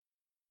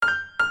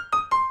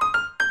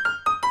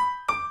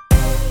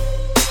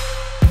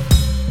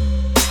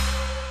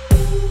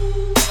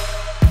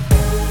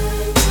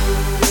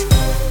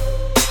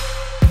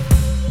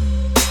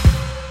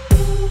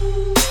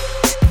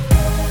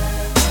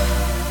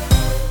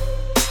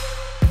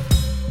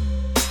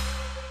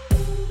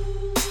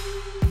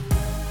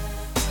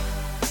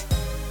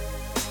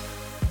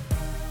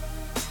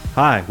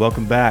Hi,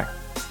 welcome back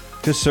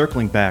to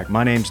Circling Back.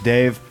 My name's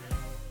Dave,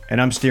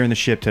 and I'm steering the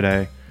ship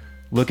today.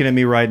 Looking at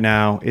me right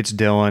now, it's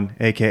Dylan,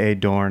 a.k.a.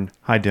 Dorn.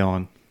 Hi,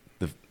 Dylan.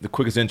 The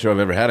quickest intro I've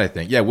ever had, I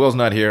think. Yeah, Will's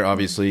not here,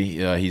 obviously.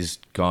 He's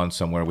gone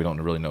somewhere. We don't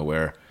really know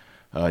where.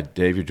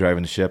 Dave, you're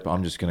driving the ship.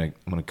 I'm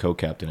gonna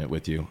co-captain it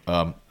with you.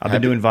 I've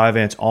been doing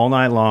Vyvanse all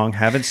night long,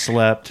 haven't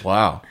slept.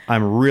 Wow.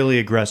 I'm really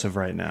aggressive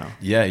right now.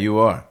 Yeah, you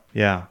are.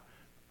 Yeah.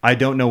 I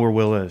don't know where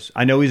Will is.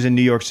 I know he's in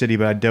New York City,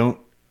 but I don't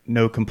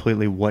know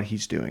completely what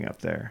he's doing up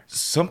there.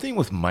 Something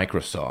with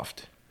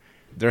Microsoft.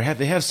 They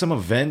have some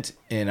event,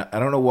 and I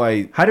don't know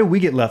why. How did we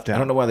get left out? I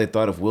don't know why they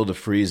thought of Will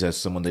DeFries as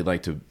someone they'd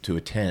like to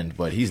attend,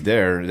 but he's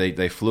there.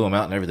 They flew him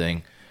out and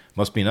everything.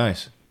 Must be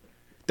nice.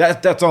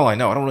 That's all I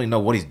know. I don't really know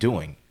what he's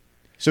doing.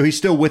 So he's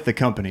still with the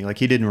company, like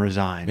he didn't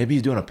resign. Maybe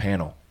he's doing a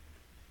panel.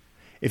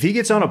 If he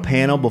gets on a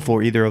panel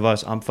before either of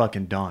us, I'm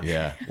fucking done.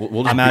 Yeah,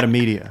 I'm out of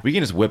media. We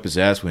can just whip his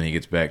ass when he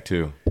gets back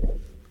too.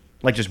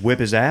 Like just whip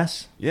his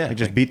ass? Yeah, Like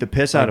just beat the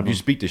piss out of him?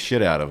 Just beat the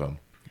shit out of him.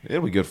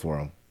 It'll be good for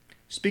him.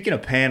 Speaking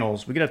of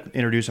panels, we got to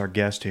introduce our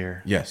guest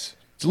here. Yes.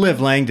 It's Liv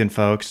Langdon,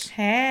 folks.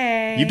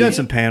 Hey. You've done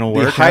some panel The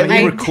work.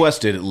 highly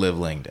requested Liv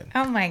Langdon.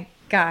 Oh my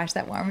gosh,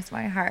 that warms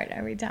my heart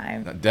every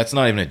time. That's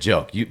not even a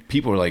joke.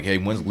 People are like, hey,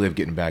 when's Liv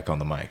getting back on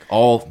the mic?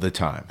 All the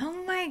time.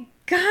 Oh my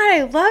god,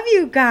 I love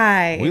you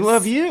guys. We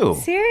love you.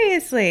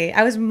 Seriously.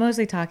 I was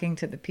mostly talking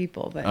to the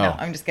people, but no,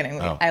 I'm just kidding.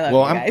 Oh. I love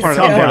Well, you I'm guys. part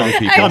of the I'm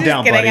people. just Calm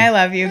down, kidding. buddy. I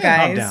love you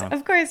Calm guys. down.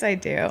 Of course I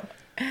do.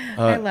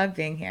 I love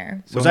being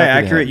here. Was So I happy to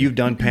have accurate? you. You've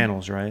done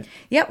panels, right?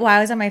 Yep, well, I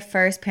was on my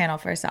first panel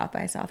for South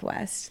by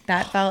Southwest.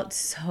 That felt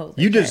so legit.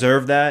 You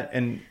deserve that.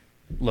 And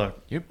look,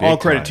 You're big all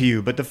credit time. to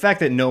you. But the fact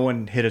that no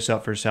one hit us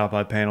up for South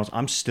by panels,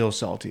 I'm still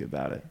salty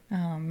about it.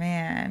 Oh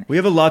man. We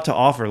have a lot to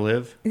offer,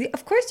 Liv.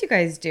 Of course you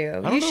guys do.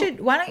 don't You know.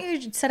 should. Why don't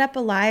you set up a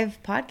live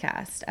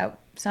podcast at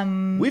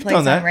some We've place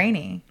done that. on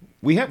Rainy?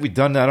 We've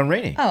done that on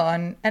Rainy. Oh,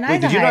 and Wait, I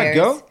did you not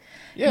go?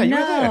 Yeah, you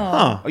were there. No.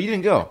 Huh. Oh, you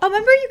didn't go. Oh,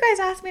 remember you guys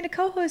asked me to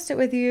co-host it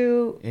with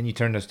you? And you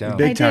turned us down.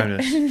 Big I time did.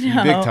 us. No.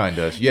 You big time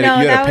us. You No,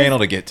 had that a panel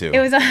was- to get to. It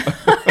was.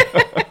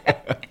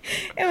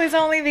 It was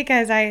only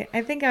because I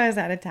think I was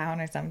out of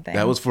town or something.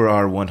 That was for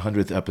our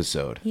 100th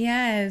episode.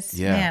 Yes.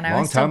 Yeah, Man, I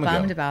long was so time ago.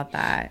 bummed about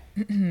that.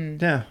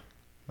 Yeah.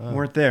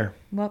 Weren't there.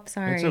 Whoops,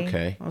 sorry. It's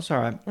okay. That's all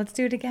right. Let's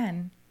do it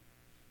again.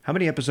 How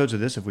many episodes of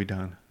this have we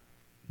done?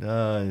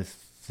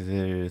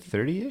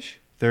 30-ish?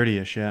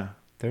 30-ish, yeah.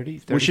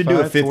 30, We should do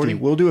a 35, 50. 40?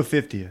 We'll do a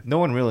 50th. No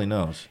one really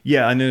knows.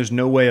 Yeah, and there's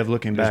no way of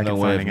looking There's back no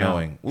and way of finding out.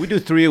 knowing. We do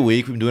 3 a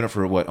week. We've been doing it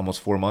for, almost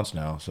 4 months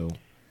now. So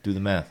do the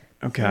math.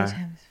 Okay. 3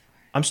 times.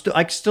 I'm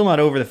still not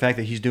over the fact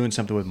that he's doing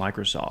something with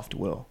Microsoft,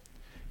 Will.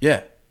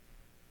 Yeah.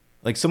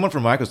 Like someone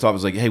from Microsoft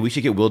was like, hey, we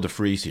should get Will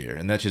DeFries here.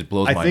 And that just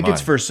blows my I think mind.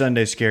 it's for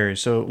Sunday Scaries.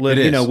 So, Liv,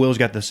 It you know, is. Will's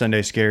got the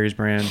Sunday Scaries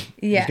brand.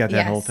 Yeah, He's got that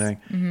yes. whole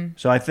thing.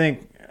 So I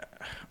think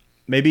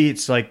maybe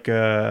it's like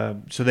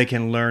so they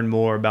can learn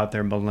more about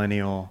their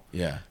millennial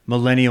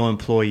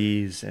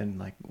employees and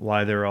like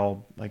why they're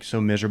all like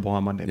so miserable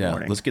on Monday Yeah.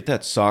 morning. Let's get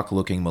that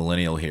sock-looking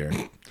millennial here.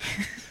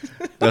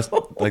 That's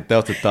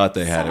the thought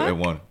they had at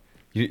one.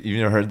 You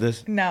never heard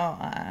this? No.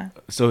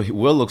 So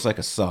Will looks like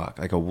a sock,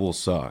 like a wool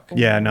sock.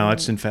 Yeah, no,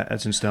 it's in stone.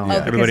 Oh,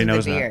 because Everybody of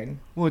knows the that. beard.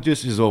 Well,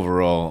 just his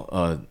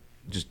overall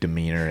just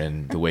demeanor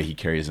and the way he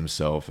carries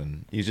himself,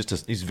 and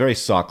he's very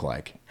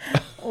sock-like.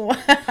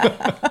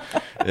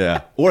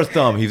 Yeah, or a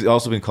thumb. He's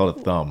also been called a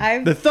thumb.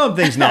 The thumb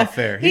thing's not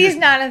fair. He's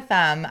not a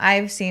thumb.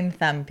 I've seen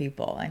thumb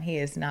people, and he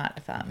is not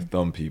a thumb.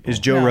 Thumb people. Is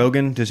Joe No.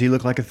 Rogan? Does he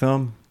look like a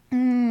thumb?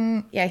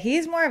 Yeah,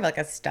 he's more of like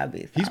a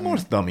stubby thumb. He's more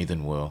thummy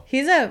than Will.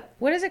 He's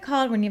what is it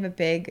called when you have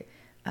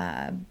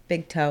a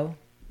big toe?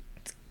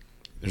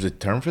 There's a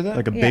term for that.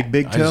 Like a Yeah.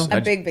 big I toe? just-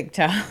 A big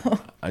toe.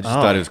 I just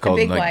thought it was called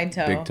big like wide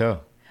toe. big toe.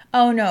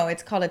 Oh no,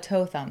 it's called a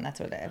toe thumb. That's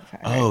what I've heard.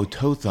 Oh,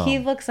 toe thumb. He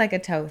looks like a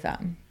toe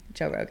thumb.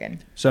 Joe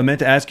Rogan. So I meant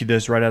to ask you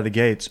this right out of the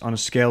gates. On a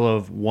scale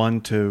of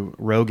 1 to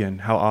Rogan,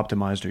 how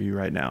optimized are you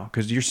right now?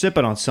 Because you're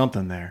sipping on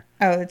something there.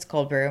 Oh, it's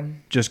cold brew.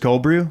 Just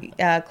cold brew?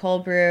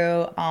 Cold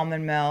brew,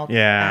 almond milk.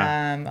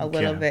 Yeah. A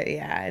little Okay. bit.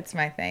 Yeah, it's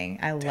my thing.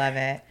 I love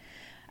it.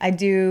 I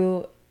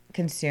do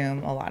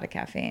consume a lot of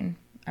caffeine.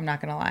 I'm not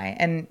gonna lie.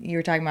 And you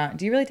were talking about,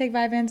 do you really take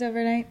Vyvanse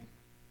overnight?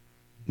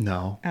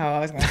 No. Oh, I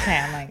was gonna say,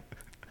 I'm like,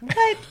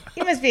 what?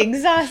 You must be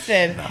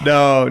exhausted.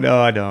 No,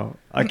 I don't.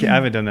 I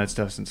haven't done that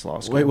stuff since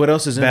law school. Wait, what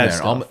else is in Bad there?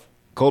 stuff.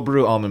 Cold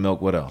brew, almond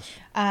milk. What else?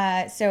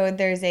 So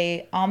there's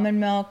a almond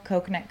milk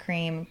coconut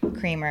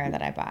creamer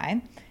that I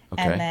buy.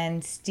 Okay. And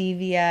then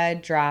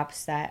stevia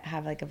drops that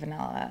have like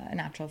a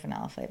natural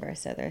vanilla flavor.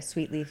 So they're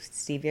sweet leaf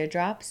stevia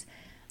drops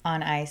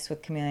on ice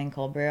with chameleon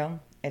cold brew.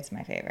 It's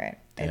my favorite.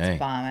 Dang. It's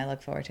bomb. I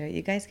look forward to it.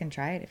 You guys can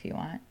try it if you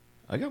want.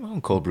 I got my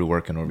own cold brew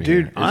working over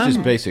Dude, here. It's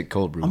just basic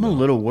cold brew. I'm a though.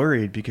 little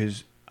worried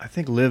because I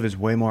think Liv is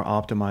way more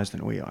optimized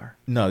than we are.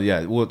 No,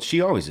 yeah. Well, she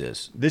always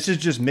is. This is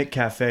just Mick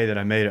Cafe that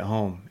I made at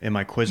home in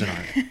my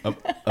Cuisinart.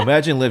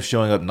 Imagine Liv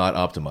showing up not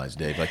optimized,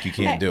 Dave. Like you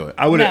can't do it.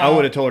 I would No.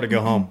 have told her to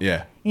go home.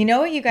 Yeah. You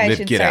know what you guys Liv,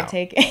 should get start out.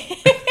 taking?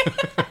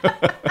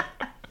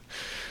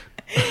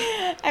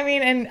 I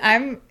mean,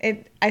 And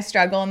I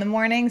struggle in the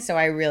morning, so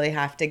I really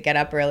have to get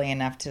up early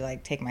enough to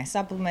like take my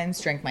supplements,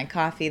 drink my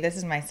coffee. This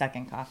is my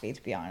second coffee,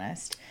 to be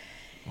honest.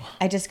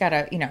 I just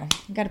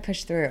gotta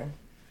push through.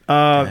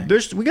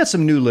 We got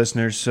some new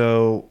listeners,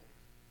 so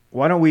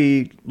why don't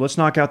let's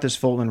knock out this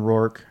Fulton and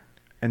Rourke,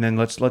 and then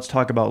let's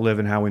talk about Liv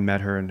and how we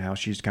met her and how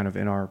she's kind of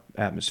in our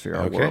atmosphere,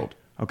 our world.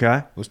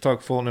 Okay? Let's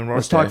talk Fulton and Rourke.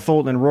 Let's talk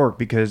Fulton and Rourke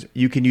because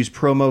you can use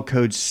promo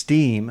code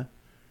STEAM,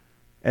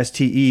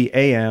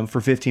 STEAM,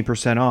 for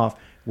 15% off.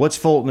 What's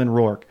Fulton and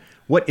Rourke?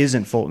 What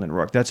isn't Fulton and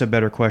Rourke? That's a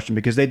better question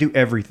because they do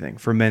everything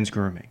for men's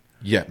grooming.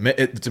 Yeah,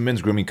 it's a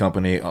men's grooming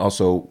company.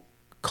 Also,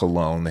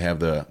 cologne. They have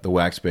the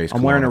wax-based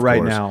I'm cologne, wearing it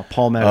right now.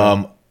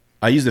 Palmetto.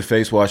 I use the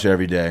face wash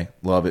every day.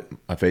 Love it.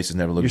 My face has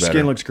never looked better. Your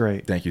skin looks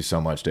great. Thank you so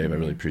much, Dave. I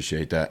really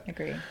appreciate that.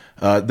 Agree.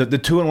 The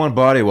 2-in-1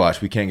 body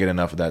wash. We can't get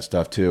enough of that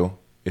stuff too.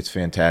 It's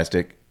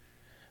fantastic.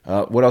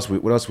 What else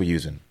we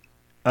using?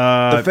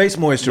 The face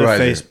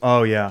moisturizer.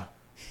 Oh yeah.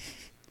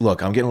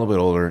 Look, I'm getting a little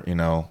bit older. You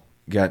know,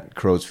 got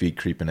crow's feet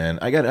creeping in.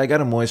 I got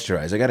to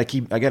moisturize. I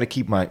got to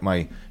keep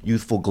my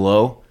youthful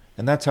glow,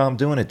 and that's how I'm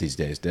doing it these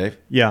days, Dave.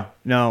 Yeah.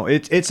 No,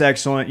 it's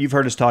excellent. You've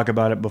heard us talk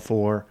about it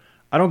before.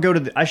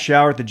 I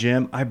shower at the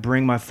gym. I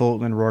bring my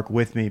Fulton and Rourke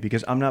with me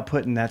because I'm not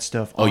putting that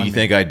stuff on. Oh, you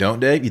think I don't,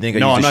 Dave? You think I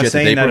use I'm the not shit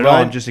saying that they that at all.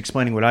 provide? I'm just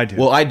explaining what I do.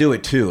 Well, I do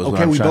it too.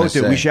 Okay, we both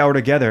do. We shower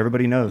together.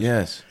 Everybody knows.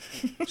 Yes.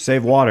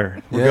 Save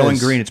water. We're going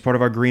green. It's part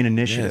of our green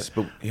initiative. Yes,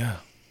 but yeah.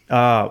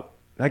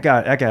 That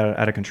got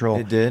out of control.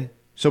 It did.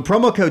 So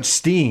promo code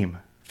STEAM.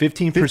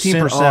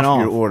 15% off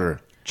your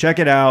order. Check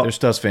it out. Their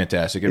stuff's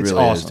fantastic. It's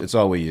really awesome. is. It's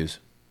all we use.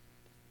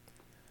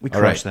 We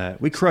crush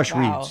that. We crush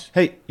reeds.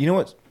 Hey, you know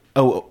what?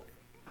 Oh,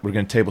 we're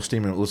going to table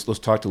steam room. Let's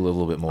talk to a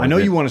little bit more. I know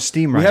you want a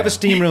steam room. We have a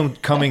steam room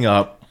coming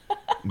up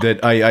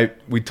that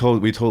we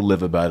told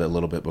Liv about it a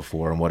little bit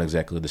before and what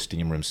exactly the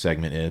steam room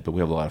segment is, but we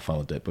have a lot of fun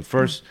with it. But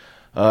first,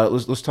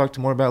 let's talk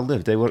more about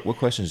Liv. Dave, what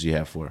questions do you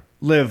have for her?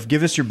 Liv,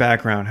 give us your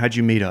background. How'd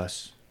you meet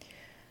us?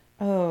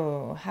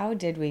 Oh, how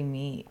did we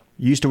meet?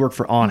 You used to work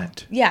for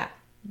Onnit. Yeah,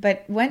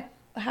 but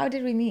how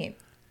did we meet?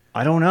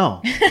 I don't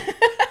know.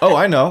 Oh,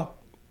 I know.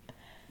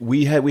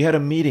 We had a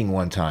meeting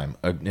one time,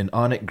 an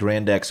Onnit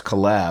Grand X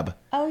collab.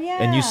 Oh yeah.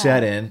 And you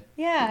sat in.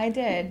 Yeah, I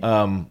did.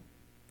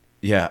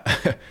 Yeah.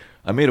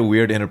 I made a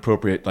weird,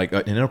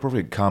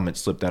 inappropriate comment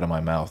slipped out of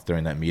my mouth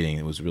during that meeting.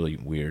 It was really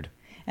weird.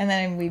 And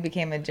then we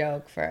became a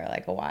joke for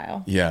like a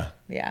while. Yeah.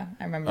 Yeah,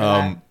 I remember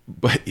that.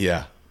 But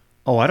yeah.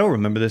 Oh, I don't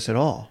remember this at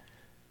all.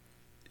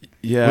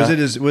 Yeah.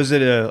 Was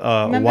it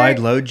a wide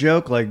load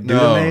joke like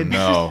Duda made?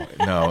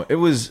 No. It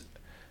was.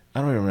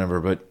 I don't even remember,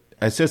 but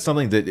I said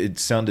something that it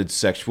sounded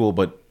sexual,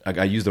 but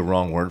I used the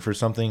wrong word for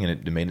something,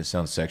 and it made it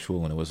sound sexual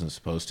when it wasn't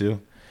supposed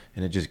to,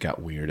 and it just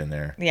got weird in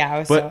there. Yeah, I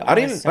was so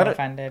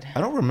offended.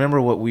 I don't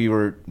remember what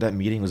that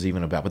meeting was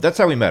even about, but that's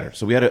how we met her.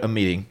 So we had a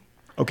meeting.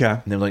 Okay.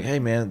 And they're like, "Hey,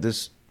 man,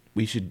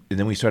 we should," and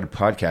then we started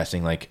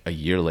podcasting like a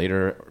year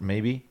later,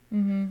 maybe.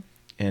 Mm-hmm.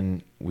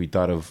 And we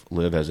thought of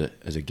Liv as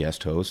a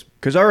guest host.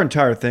 Because our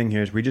entire thing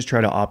here is we just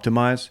try to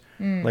optimize.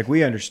 Like,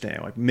 we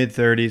understand, like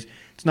mid-30s,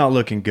 it's not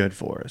looking good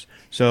for us.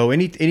 So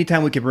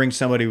anytime we can bring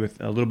somebody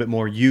with a little bit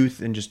more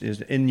youth and just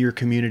is in your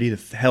community,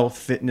 the health,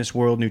 fitness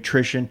world,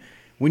 nutrition,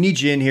 we need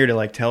you in here to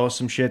like tell us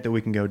some shit that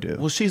we can go do.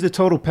 Well, she's the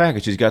total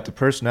package. She's got the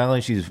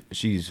personality.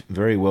 She's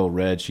very well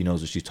read. She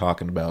knows what she's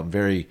talking about.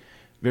 Very,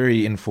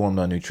 very informed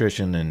on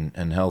nutrition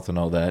and health and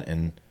all that.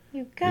 And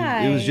you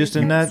guys, it was just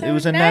a natural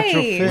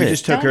fit. We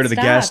just took her to the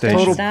gas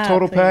station.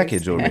 Total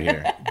package over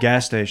here.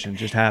 Gas station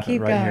just happened.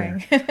 Keep right going.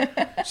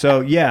 Here. So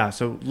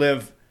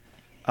Liv,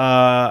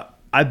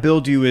 I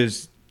billed you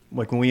as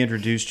like when we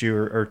introduced you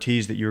or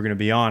teased that you were going to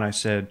be on. I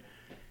said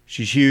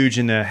she's huge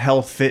in the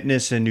health,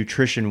 fitness, and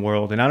nutrition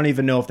world, and I don't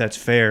even know if that's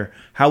fair.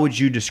 How would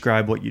you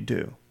describe what you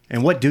do,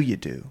 and what do you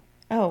do?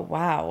 Oh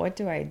wow, what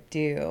do I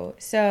do?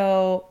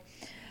 So,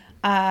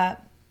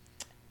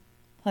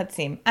 let's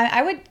see.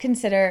 I would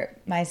consider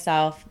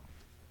myself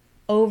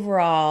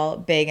overall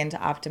big into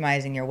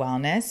optimizing your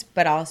wellness,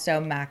 but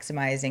also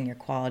maximizing your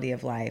quality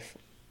of life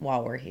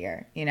while we're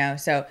here,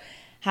 so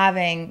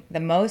having the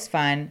most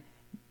fun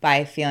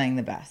by feeling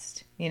the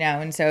best,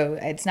 and so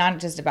it's not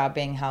just about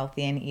being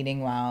healthy and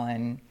eating well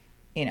and,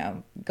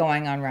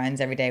 going on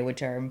runs every day,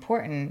 which are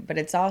important, but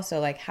it's also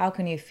like, how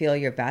can you feel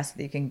your best so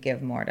that you can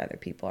give more to other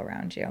people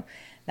around you?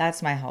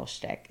 That's my whole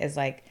shtick is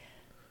like,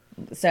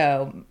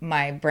 so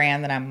my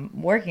brand that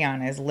I'm working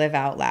on is Live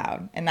Out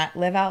Loud. And that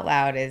Live Out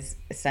Loud is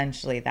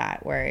essentially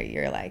that, where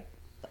you're like,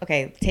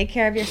 okay, take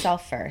care of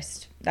yourself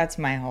first. That's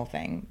my whole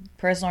thing.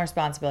 Personal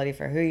responsibility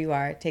for who you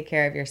are. Take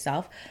care of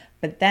yourself.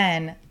 But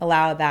then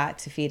allow that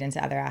to feed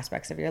into other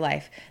aspects of your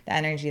life. The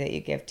energy that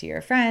you give to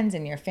your friends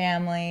and your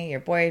family, your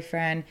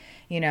boyfriend,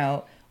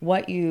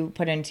 what you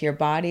put into your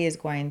body is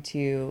going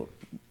to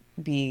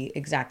be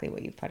exactly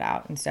what you put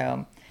out. And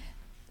so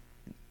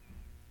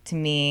to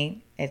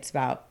me, it's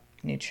about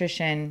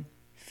nutrition,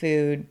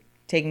 food,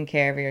 taking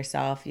care of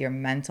yourself. Your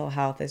mental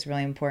health is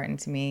really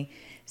important to me.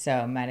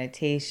 So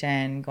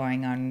meditation,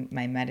 going on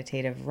my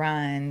meditative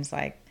runs,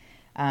 like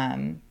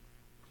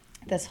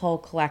this whole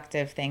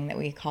collective thing that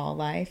we call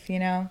life,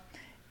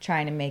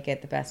 trying to make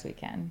it the best we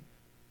can.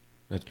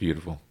 That's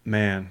beautiful.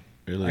 Man,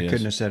 Really I is.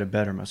 couldn't have said it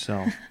better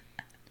myself.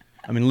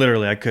 I mean,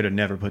 literally, I could have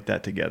never put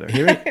that together.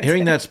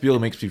 Hearing that spiel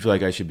makes me feel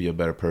like I should be a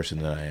better person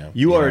than I am.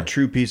 You are a know?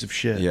 true piece of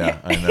shit. Yeah,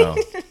 I know.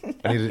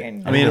 I need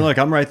to- I mean, look,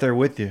 I'm right there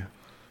with you.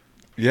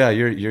 yeah,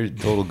 you're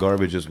total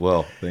garbage as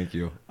well. Thank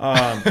you.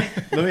 Let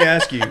me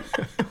ask you: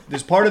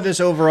 does part of this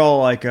overall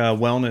like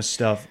wellness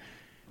stuff,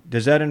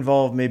 does that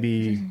involve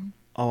maybe,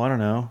 I don't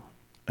know,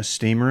 a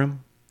steam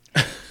room?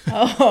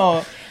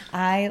 Oh,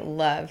 I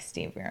love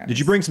steam rooms. Did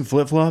you bring some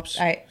flip flops?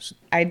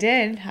 I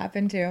did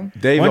happen to.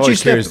 Dave Why don't you always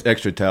step- carries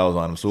extra towels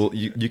on him, so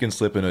you can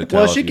slip in a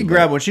towel. Well, if she you'd can like.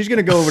 grab one. She's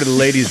gonna go over to the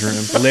ladies' room,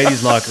 the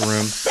ladies' locker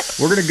room.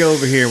 We're gonna go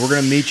over here. We're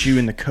gonna meet you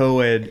in the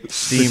co-ed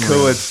steam The room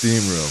co-ed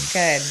steam room.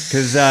 Good.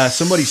 because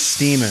somebody's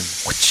steaming.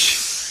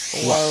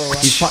 Whoa.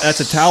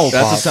 That's a towel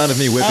That's pop. the sound of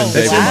me whipping Oh,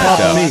 Dave wow. with my Wow.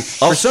 towel. Me.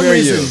 I'll For some spare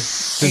reason- you.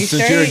 Are you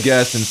Since sure you're a you-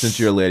 guest and since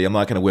you're a lady, I'm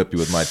not going to whip you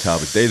with my towel,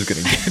 but Dave's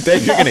going to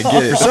Dave, you're going to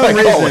get it. For some like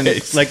reason,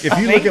 always. like if you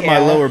Thank look at my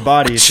you. lower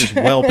body, it's just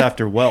whelp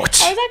after whelp.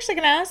 I was actually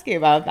going to ask you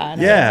about that.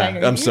 I Yeah. was like,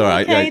 I'm "Are you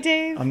sorry, Okay, I-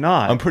 Dave? I'm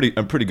not. I'm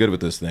pretty good with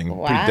this thing.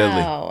 Wow. Pretty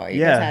deadly.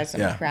 You Yeah. guys have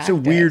some Yeah. practice. It's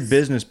a weird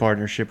business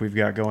partnership we've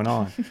got going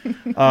on.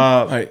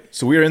 All right,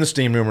 so we are in the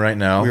steam room right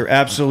now. We're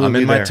absolutely I'm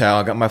in my there. towel.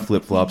 I got my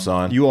flip flops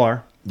on. You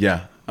are.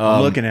 Yeah.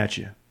 I'm looking at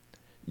you.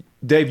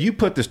 Dave, you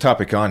put this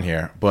topic on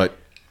here, but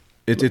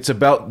it's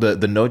about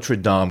the Notre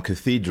Dame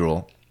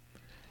Cathedral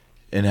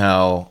and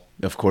how,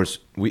 of course,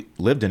 Liv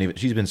didn't even.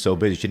 She's been so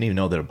busy, she didn't even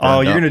know that it burned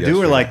Oh, you're up gonna do her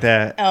yesterday. like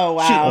that. Oh,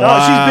 wow.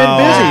 She's been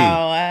busy.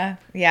 Wow.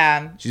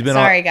 Yeah. She's been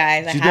Sorry, off-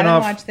 guys. I she's been haven't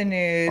off- watched the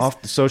news.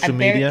 off the social I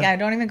barely- media? Yeah, I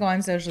don't even go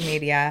on social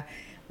media,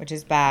 which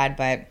is bad,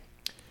 but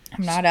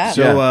I'm not up.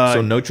 So,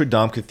 So Notre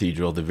Dame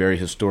Cathedral, the very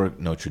historic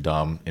Notre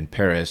Dame in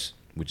Paris,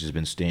 which has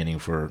been standing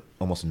for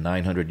almost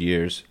 900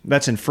 years.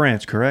 That's in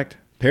France, correct?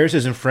 Paris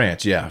is in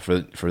France, yeah. For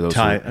those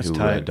Tight. who, That's who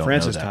tight. don't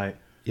France know is that. tight.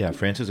 Yeah,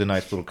 France is a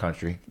nice little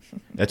country.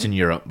 That's in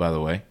Europe, by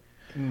the way.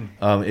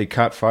 It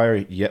caught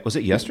fire. Was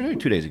it yesterday or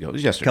 2 days ago? It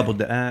was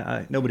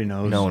yesterday. Nobody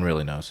knows. No one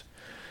really knows.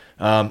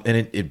 And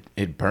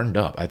it burned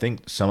up. I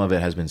think some of it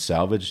has been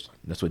salvaged.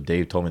 That's what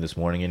Dave told me this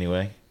morning,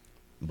 anyway.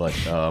 But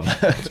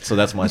so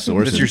that's my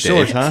source. That's your is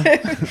source,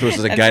 Dave. huh? Source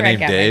is a That's guy where I named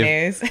get my Dave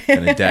news.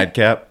 and a dad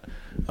cap.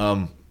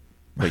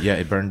 But yeah,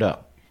 it burned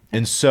up.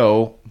 And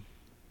so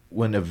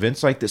when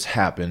events like this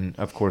happen,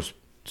 of course,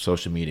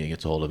 social media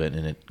gets a hold of it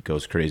and it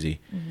goes crazy.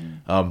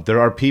 There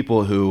are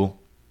people who,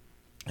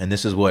 and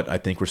this is what I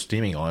think we're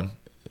steaming on,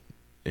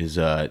 is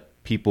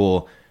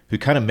people who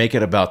kind of make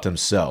it about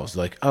themselves.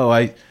 Like, oh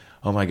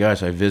my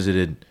gosh, I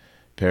visited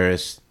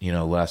Paris,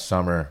 last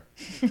summer.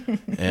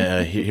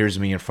 Here's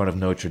me in front of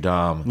Notre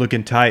Dame.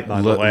 Looking tight,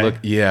 by the way.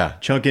 Yeah.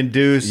 Chunkin'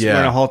 deuce, Yeah.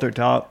 wearing a halter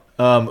top.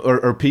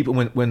 Or people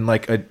when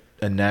like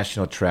a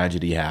national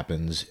tragedy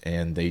happens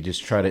and they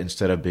just try to,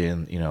 instead of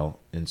being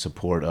in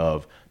support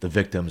of the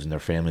victims and their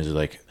families, are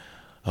like,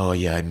 oh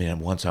yeah, I mean,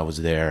 once I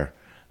was there,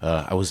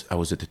 I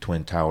was at the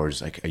Twin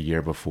Towers like a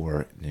year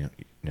before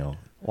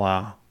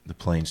Wow. the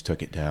planes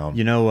took it down.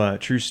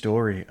 True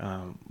story.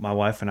 My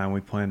wife and I, when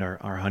we planned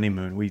our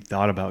honeymoon, we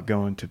thought about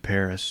going to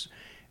Paris,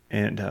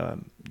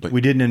 and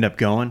we didn't end up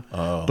going.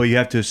 Oh. But you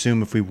have to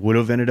assume if we would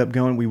have ended up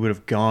going, we would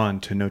have gone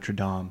to Notre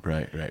Dame.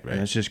 Right.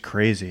 And it's just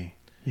crazy.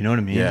 You know what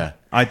I mean? Yeah.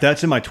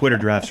 That's in my Twitter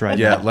drafts right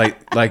Yeah, now.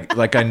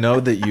 like I know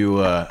that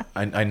you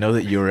I know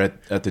that you were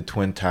at the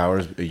Twin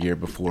Towers a year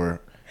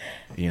before,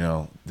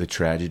 the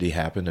tragedy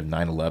happened of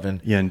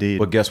 9/11. Yeah, indeed.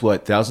 But guess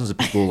what? Thousands of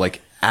people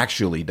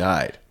actually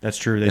died. That's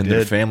true. They and did.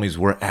 their families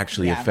were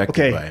actually Yeah.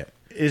 affected by Okay. it.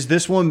 Is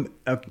this one?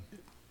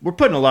 We're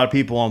putting a lot of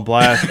people on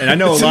blast, and I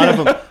know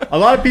a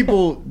lot of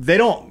people. They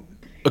don't.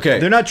 Okay.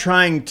 They're not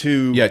trying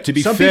to. Yeah, to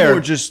be some fair- people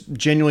are just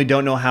genuinely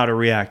don't know how to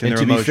react, and And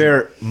their to be emotions.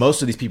 fair,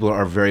 most of these people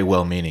are very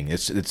well meaning.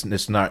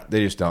 It's not,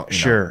 they just don't.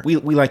 Sure. We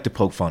like to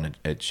poke fun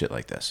at shit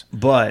like this.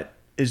 But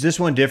is this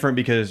one different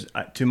because,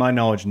 to my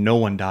knowledge, no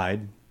one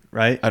died,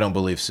 right? I don't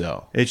believe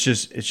so. It's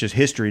just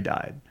history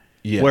died.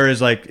 Yeah.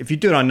 Whereas, like, if you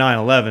do it on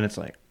 9/11, it's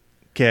like,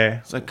 okay,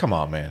 It's like, come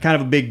on, man. kind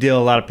of a big deal.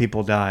 A lot of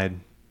people died.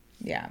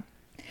 Yeah.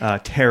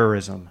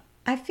 Terrorism.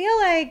 I feel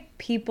like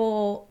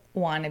people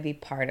want to be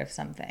part of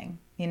something,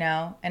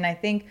 and I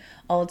think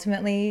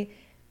ultimately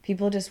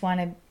people just want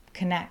to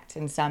connect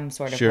in some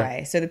sort of Sure.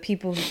 way. So the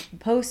people who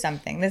post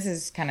something, this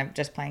is kind of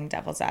just playing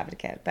devil's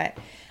advocate, but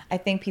I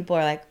think people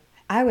are like,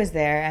 I was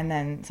there, and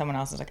then someone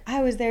else is like,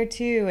 I was there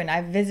too, and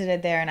I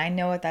visited there, and I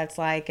know what that's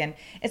like. And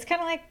it's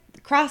kind of like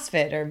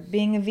CrossFit or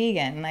being a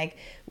vegan. Like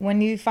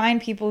when you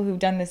find people who've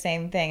done the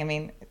same thing, I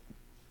mean,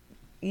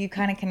 you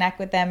kind of connect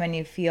with them and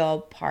you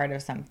feel part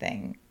of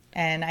something.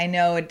 And I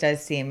know it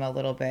does seem a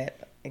little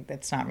bit like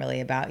that's not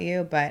really about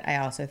you, but I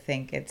also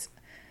think it's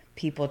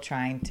people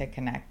trying to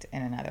connect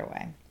in another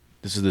way.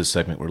 This is the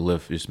segment where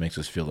Liv just makes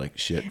us feel like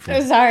shit for,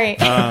 So sorry.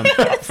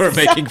 for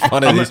making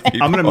fun of these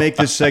people. I'm gonna make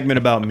this segment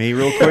about me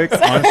real quick,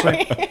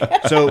 honestly.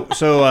 So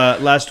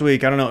last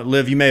week, I don't know,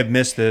 Liv, you may have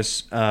missed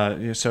this.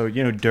 So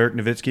Dirk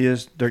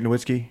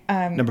Nowitzki,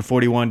 number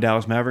 41,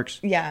 Dallas Mavericks,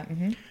 Yeah.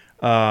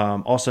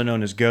 Mm-hmm. also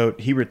known as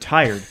GOAT. He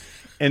retired,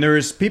 And there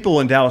was people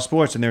in Dallas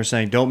sports, and they were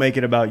saying, "Don't make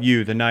it about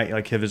you." The night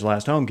like of his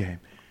last home game,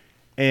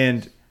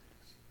 and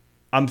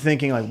I'm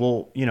thinking like,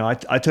 well,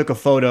 I took a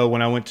photo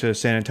when I went to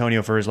San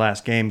Antonio for his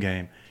last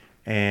game,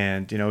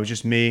 and it was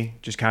just me,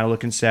 just kind of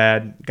looking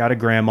sad. Got a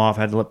gram off,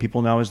 had to let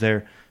people know I was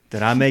there.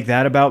 Did I make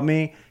that about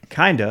me?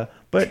 Kinda,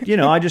 but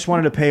I just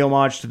wanted to pay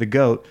homage to the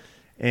GOAT,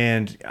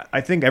 and I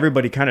think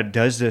everybody kind of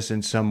does this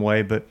in some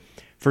way, but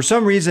for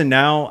some reason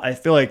now I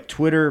feel like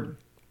Twitter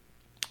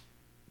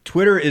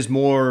is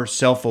more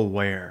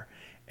self-aware,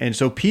 and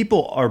so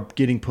people are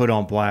getting put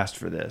on blast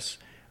for this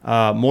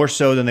more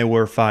so than they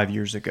were 5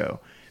 years ago.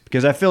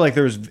 Because I feel like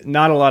there was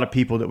not a lot of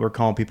people that were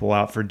calling people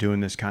out for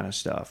doing this kind of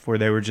stuff, where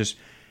they were just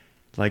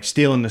like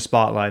stealing the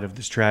spotlight of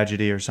this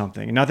tragedy or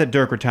something. And not that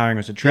Dirk retiring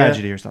was a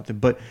tragedy or something,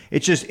 but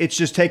it's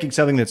just taking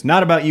something that's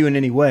not about you in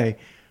any way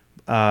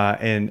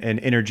and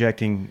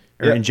interjecting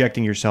or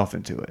injecting yourself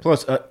into it.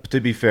 Plus,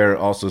 to be fair,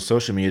 also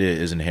social media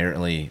is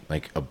inherently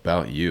like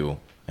about you.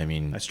 I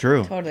mean, That's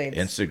true. Totally.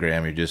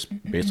 Instagram, you're just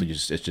basically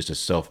it's just a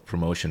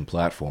self-promotion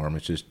platform.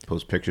 It's just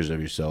post pictures of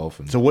yourself.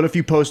 And So what if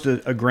you post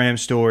a gram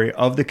story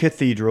of the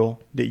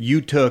cathedral that you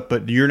took,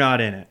 but you're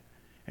not in it,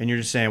 and you're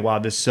just saying, "Wow,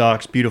 this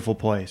sucks. Beautiful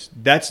place."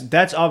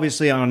 That's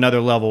obviously on another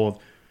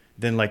level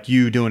than like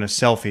you doing a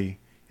selfie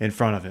in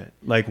front of it,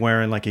 like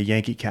wearing like a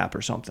Yankee cap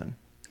or something.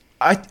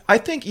 I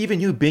think even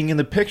you being in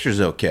the picture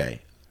is okay.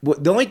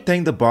 The only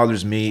thing that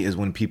bothers me is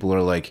when people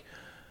are like,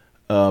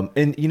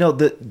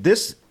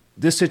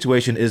 this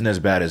situation isn't as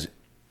bad as,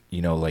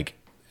 like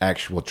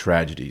actual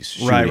tragedies,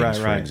 shootings,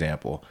 for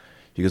example.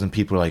 Because when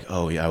people are like,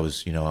 "Oh, yeah, I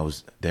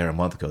was there a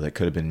month ago. That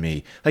could have been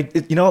me." Like,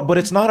 but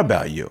it's not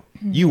about you.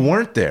 You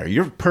weren't there.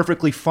 You're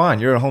perfectly fine.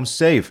 You're at home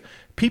safe.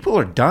 People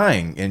are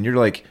dying, and you're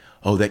like,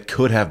 "Oh, that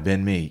could have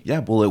been me." Yeah,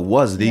 well, it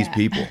was these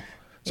people.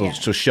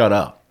 So shut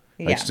up.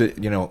 Like,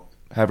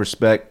 have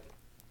respect,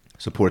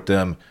 support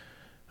them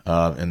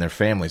and their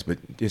families. But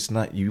it's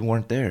not. You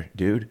weren't there,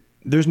 dude.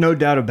 There's no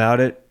doubt about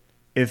it.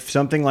 If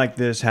something like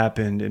this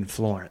happened in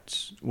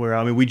Florence,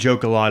 where we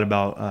joke a lot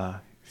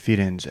about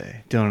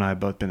Firenze. Dylan and I have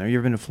both been there. You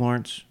ever been to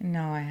Florence?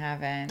 No, I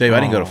haven't. Dave, I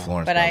didn't go to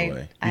Florence, But by the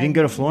way. You didn't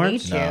go to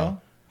Florence? Need to.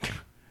 No.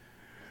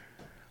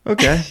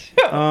 Okay.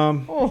 I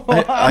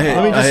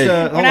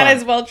We're not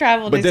as well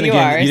traveled as you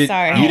are.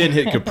 Sorry. You didn't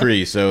hit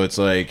Capri, so it's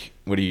like,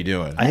 what are you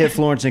doing? I hit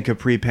Florence in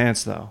capri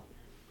pants though.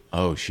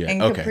 Oh shit.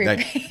 In Okay, Capri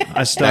that,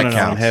 I stunted on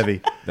counts.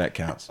 heavy. That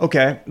counts.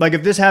 Okay, like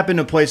if this happened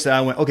in a place that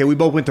I went, okay, we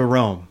both went to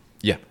Rome.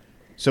 Yeah.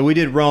 So we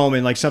did Rome,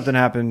 and like something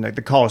happened, like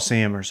the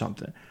Colosseum or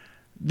something.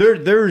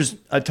 There's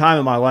a time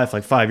in my life,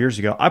 like 5 years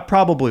ago, I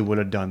probably would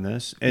have done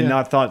this and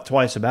not thought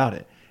twice about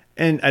it.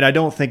 And I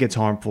don't think it's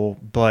harmful,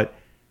 but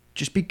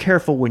just be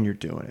careful when you're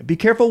doing it. Be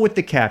careful with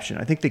the caption.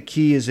 I think the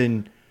key is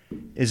in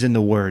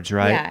the words,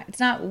 right? Yeah, it's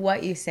not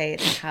what you say,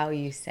 it's how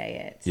you say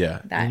it.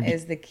 Yeah. That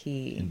is the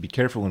key. And be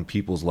careful when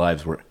people's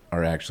lives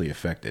are actually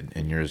affected,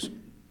 and yours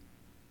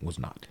was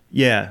not.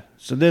 Yeah.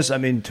 So this,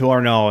 to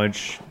our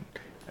knowledge,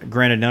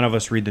 granted, none of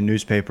us read the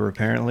newspaper,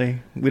 apparently.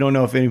 We don't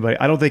know if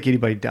I don't think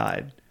anybody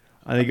died.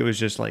 I think it was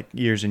just like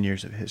years and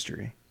years of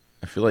history.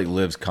 I feel like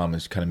Liv's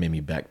comments kind of made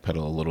me backpedal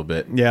a little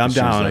bit. Yeah, I'm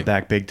She was down on like, it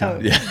back big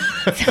time.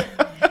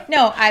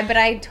 No, but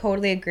I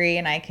totally agree,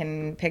 and I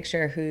can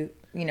picture who,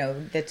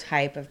 the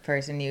type of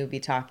person you would be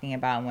talking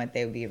about and what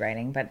they would be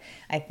writing. But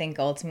I think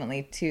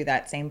ultimately, to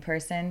that same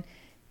person,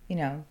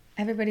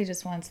 everybody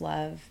just wants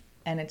love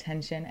and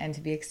attention and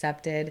to be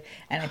accepted.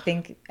 And I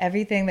think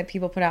everything that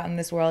people put out in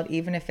this world,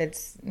 even if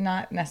it's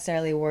not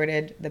necessarily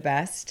worded the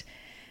best,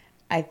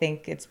 I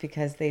think it's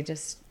because they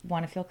just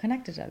want to feel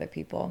connected to other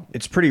people.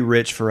 It's pretty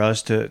rich for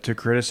us to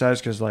criticize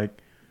because, like,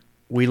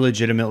 we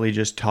legitimately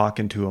just talk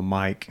into a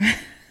mic.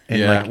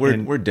 And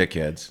we're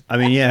dickheads.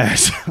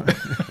 Yes.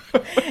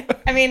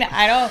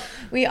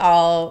 We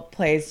all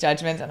place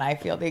judgments, and I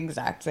feel the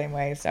exact same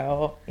way.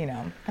 So,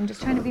 I'm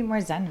just trying to be more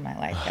zen in my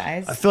life,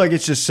 guys. I feel like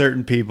it's just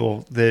certain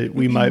people that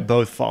we might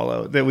both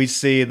follow, that we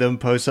see them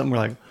post something, we're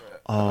like,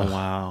 oh,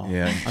 wow.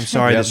 Yeah. I'm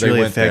sorry this they really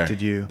went there. affected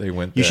you. They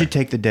went You there. should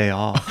take the day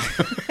off.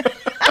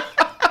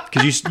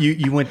 Because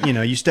you went,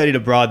 you studied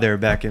abroad there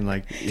back in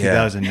like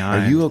 2009.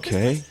 Are you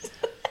okay?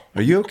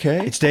 Are you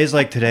okay? It's days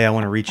like today I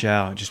want to reach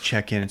out and just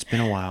check in. It's been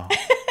a while.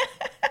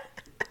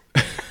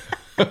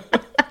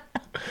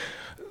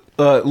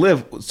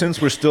 Liv,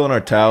 since we're still in our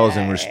towels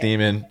and we're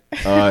steaming,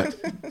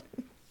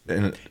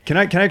 and Can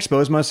I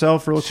expose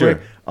myself real Sure.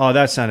 quick? Oh,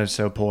 that sounded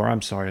so poor.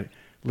 I'm sorry.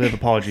 Liv,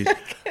 apologies.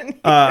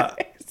 I'm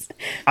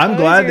Expose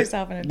glad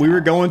yourself in a that we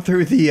were towel. going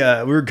through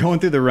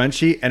the run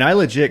sheet, and I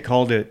legit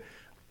called it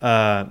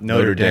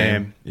Notre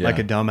Dame, yeah. like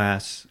a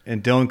dumbass.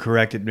 And Dylan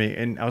corrected me,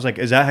 and I was like,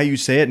 "Is that how you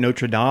say it,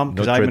 Notre Dame?"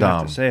 Because I Notre even have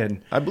Dame. to say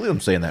it. I believe I'm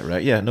saying that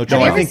right. Yeah, Notre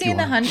No, Have I you Dame. ever think you seen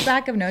The are.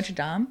 Hunchback of Notre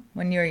Dame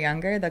when you were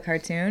younger, the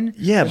cartoon?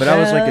 Yeah, but I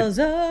was like, Bells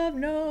of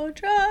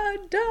Notre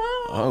Dame.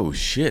 Oh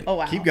shit! Oh,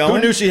 wow. keep Who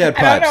going. knew she had I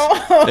pipes?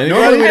 don't know. Anybody?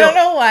 Normally we I don't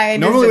know why. I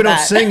just Normally we did don't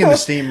that. sing in the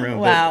steam room.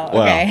 but- Wow.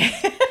 Wow. Okay.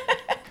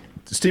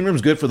 The steam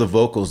room's good for the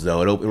vocals,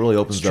 though. It really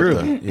opens It's true.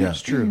 up the... Yeah.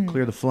 It's true.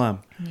 Clear the phlegm.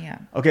 Yeah.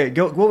 Okay,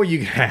 go. What were you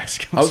going to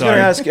ask? I was going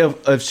to ask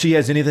if she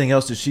has anything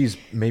else that she's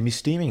maybe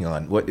steaming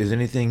on. What is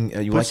anything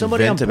you Put like to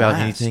somebody vent on about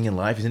blast. anything in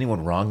life? Is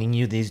anyone wronging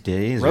you these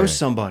days? Roast Or-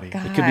 somebody.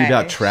 God. It could be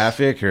about Gosh.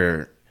 traffic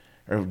or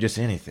just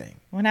anything.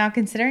 Well, now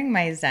considering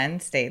my Zen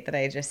state that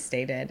I just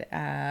stated,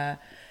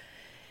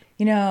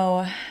 you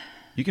know,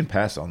 You can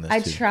pass on this I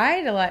too.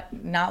 try to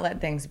not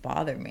let things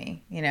bother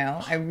me. You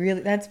know,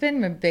 that's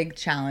been a big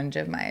challenge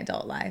of my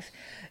adult life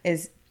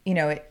is, you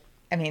know,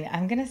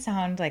 I'm going to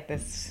sound like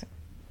this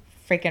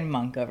freaking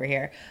monk over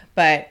here,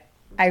 but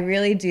I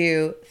really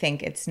do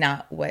think it's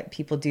not what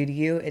people do to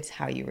you, it's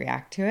how you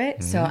react to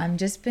it. So I've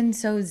just been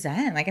so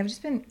zen. Like I've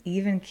just been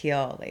even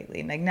keel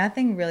lately. Like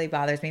nothing really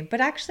bothers me.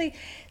 But actually,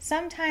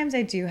 sometimes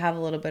I do have a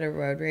little bit of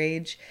road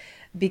rage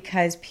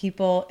because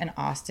people in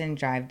Austin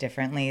drive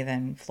differently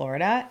than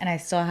Florida, and I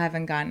still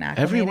haven't gotten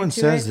acclimated Everyone to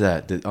says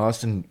it. that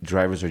Austin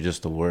drivers are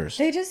just the worst.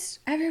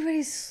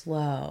 Everybody's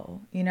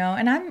slow, you know,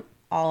 and I'm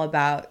all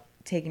about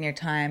taking your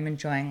time,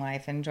 enjoying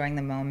life, enjoying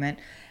the moment.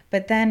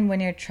 But then when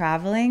you're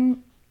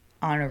traveling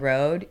on a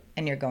road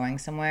and you're going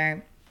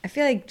somewhere, I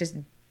feel like just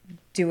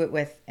do it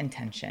with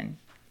intention,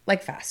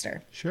 like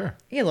faster. Sure.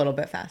 A little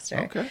bit faster.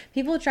 Okay.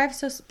 People drive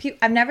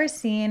I've never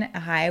seen a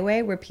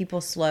highway where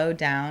people slow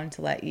down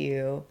to let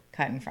you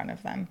cut in front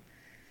of them.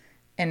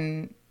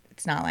 And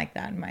it's not like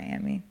that in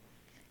Miami.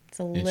 It's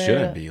a It little...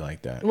 shouldn't be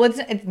like that. Well,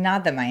 it's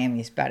not that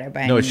Miami's better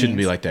by No, any it shouldn't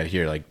be means. like that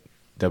here. Like,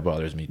 that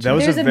bothers me too. That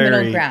was There's a a middle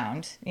very-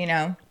 ground, you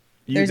know?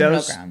 There's that middle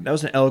was ground. that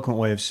was an eloquent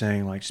way of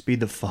saying like speed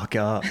the fuck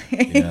up.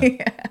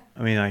 Yeah.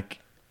 I mean, like,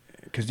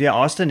 because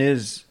Austin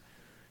is.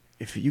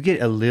 If you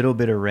get a little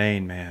bit of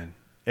rain, man,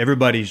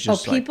 everybody's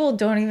just People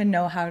don't even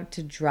know how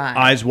to drive.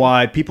 like eyes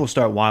wide. People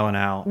start wiling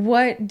out.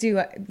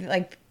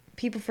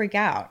 People freak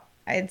out.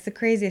 It's the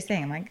craziest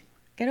thing. I'm like,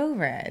 get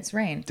over it. It's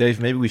rain.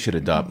 Dave, maybe we should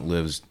adopt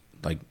Liv's,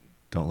 like,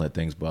 don't let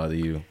things bother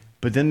you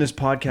But then this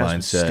podcast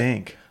would mindset.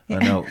 stink. I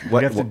know.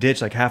 We'd have to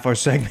ditch like half our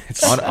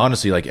segments.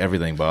 Honestly, like,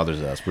 everything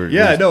bothers us.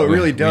 Yeah, no, it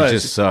really does. We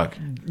just suck.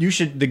 You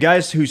should. The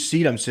guys whose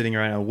seat I'm sitting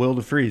right now, Will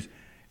DeFreeze.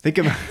 Think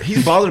about.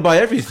 He's bothered by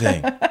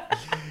everything.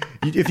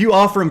 If you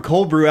offer him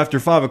cold brew after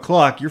 5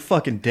 o'clock, you're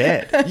fucking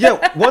dead.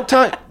 Yeah, one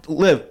time,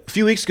 Liv, a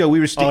few weeks ago,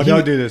 we were Oh,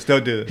 don't do this.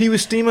 Don't do this. He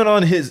was steaming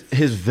on his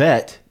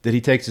vet that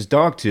he takes his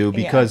dog to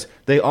because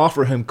they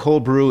offer him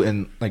cold brew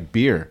and like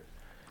beer.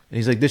 And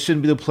he's like, this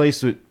shouldn't be the place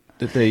that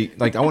they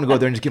like. I want to go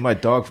there and just get my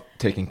dog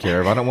taken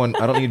care of. I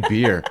don't need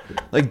beer.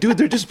 Like, dude,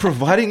 they're just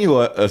providing you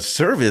a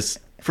service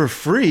for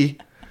free.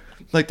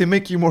 Like, they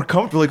make you more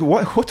comfortable.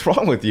 Like, what's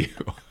wrong with you?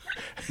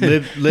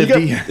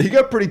 He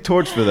got pretty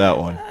torched for that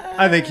one.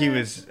 I think he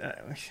was.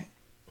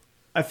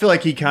 I feel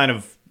like he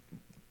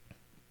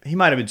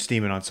might have been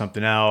steaming on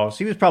something else.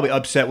 He was probably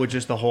upset with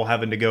just the whole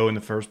having to go in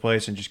the first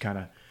place and just kind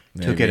of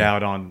took it Maybe.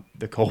 out on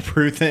the cold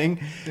brew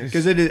thing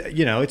because it is,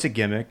 it's a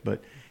gimmick.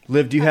 But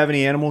Liv, do you have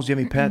any animals? Do you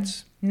have any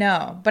pets?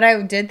 No, but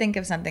I did think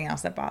of something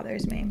else that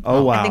bothers me.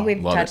 Oh, wow. I think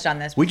we've Love touched it. on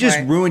this. We just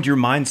before. ruined your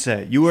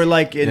mindset. You were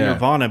like in Yeah.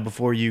 Nirvana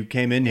before you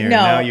came in here. No,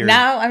 Now you're.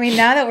 now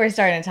that we're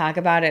starting to talk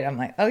about it, I'm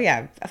like, oh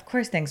yeah, of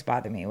course things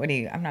bother me.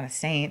 I'm not a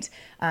saint.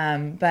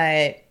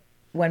 But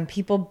when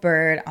people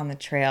bird on the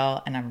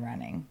trail and I'm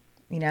running,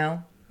 when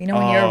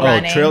you're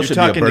running. trail You're should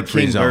be a talking to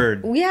bird-free King zone.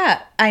 Bird.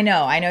 Yeah, I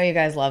know you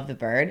guys love the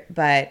bird,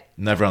 but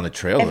Never on the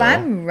trail, if though.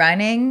 I'm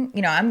running,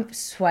 I'm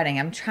sweating.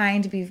 I'm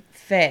trying to be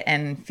fit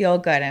and feel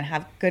good and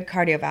have good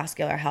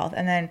cardiovascular health.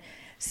 And then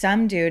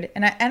some dude,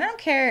 and I don't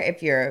care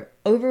if you're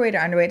overweight or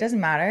underweight, it doesn't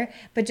matter,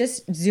 but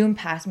just zoom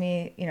past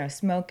me,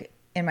 smoke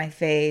in my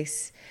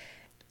face.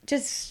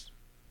 Just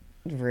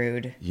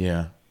rude.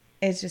 Yeah.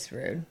 It's just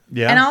rude.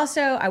 Yeah. And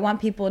also, I want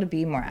people to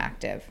be more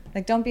active.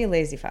 Like, don't be a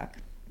lazy fuck.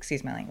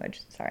 Excuse my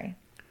language. Sorry.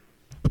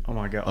 Oh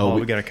my god! Oh,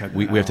 we gotta cut.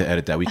 We that have to out.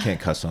 edit that. We can't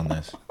cuss on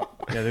this.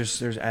 Yeah,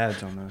 there's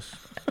ads on this.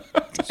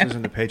 This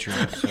isn't the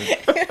Patreon episode.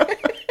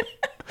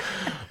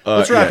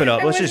 Let's wrap it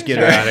up. Let's just get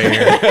her out of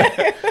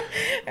here.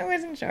 I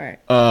wasn't sure.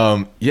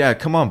 Yeah,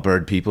 come on,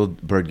 bird people,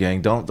 bird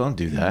gang. Don't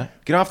do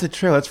that. Get off the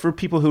trail. That's for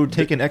people who are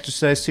taking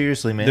exercise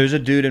seriously, man. There's a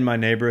dude in my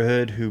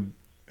neighborhood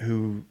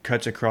who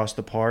cuts across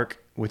the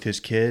park with his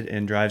kid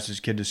and drives his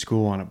kid to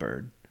school on a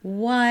bird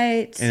What?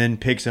 and then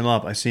picks him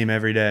up. I see him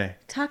every day.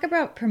 Talk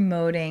about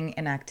promoting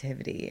an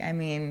activity. I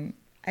mean,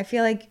 I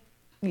feel like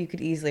you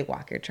could easily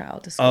walk your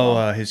child to school.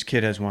 Oh, his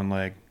kid has one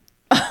leg.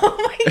 Oh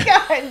my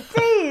God,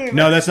 Dave.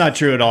 No, that's not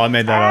true at all. I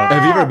made that up.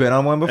 Have you ever been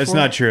on one before? That's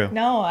not true.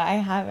 No, I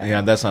haven't.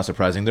 Yeah, that's not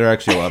surprising. They're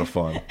actually a lot of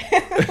fun.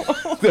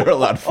 They're a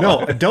lot of fun.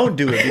 No, don't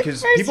do it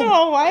because First of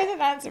all, why is it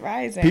not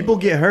surprising? people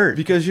get hurt.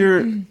 because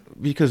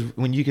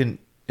when you can,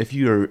 if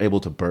you are able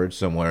to bird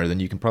somewhere, then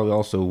you can probably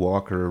also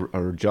walk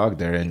or jog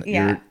there, and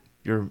Yeah.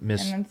 you're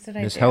Miss And that's what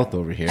I Miss do. Health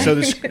over here.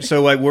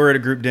 So like we're at a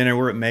group dinner.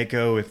 We're at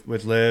Mako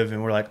with Liv,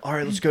 and we're like, all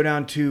right, let's go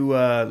down to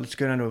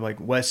like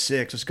West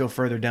 6. Let's go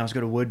further down. Let's go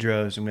to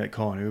Woodrow's, and we like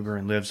call an Uber.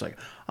 And Liv's like,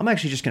 I'm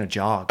actually just gonna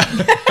jog.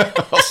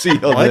 I'll see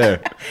you over What?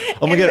 there.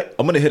 I'm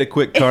gonna hit a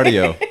quick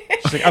cardio.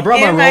 She's like, I brought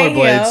my In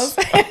rollerblades.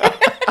 heels.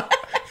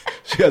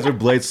 She has her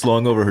blade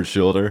slung over her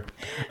shoulder.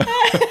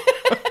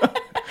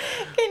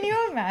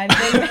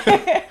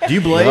 Do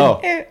you blade? No.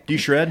 Do you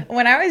shred?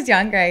 When I was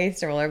younger, I used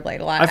to rollerblade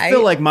a lot. I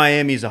feel like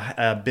Miami's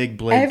a big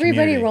blade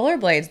everybody community.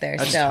 rollerblades there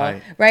That's still,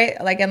 tight.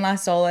 right? Like in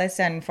Las Olas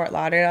and Fort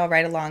Lauderdale,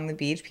 right along the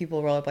beach,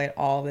 people rollerblade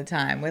all the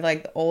time with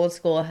like the old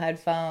school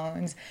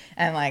headphones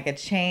and like a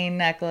chain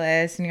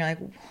necklace, and you're like,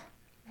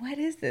 what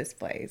is this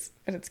place?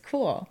 But it's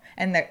cool,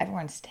 and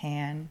everyone's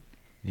tan,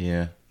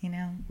 Yeah. you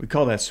know. We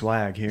call that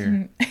swag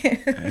here.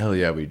 Hell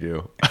yeah, we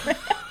do.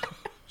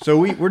 So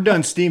we're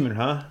done steaming,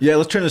 huh? Yeah,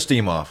 let's turn the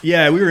steam off.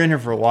 Yeah, we were in here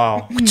for a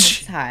while.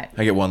 It's hot.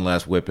 I get one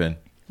last whip in.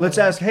 Let's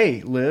ask,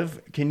 hey,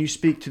 Liv, can you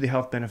speak to the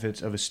health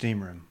benefits of a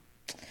steam room?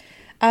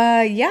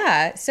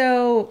 Yeah.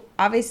 So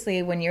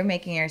obviously, when you're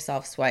making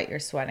yourself sweat, you're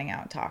sweating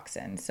out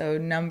toxins. So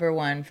number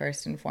one,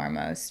 first and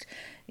foremost,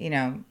 you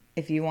know,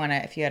 if you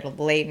had a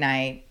late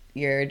night,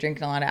 you're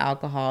drinking a lot of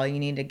alcohol, you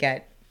need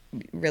to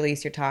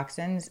release your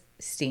toxins,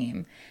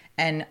 steam,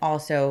 and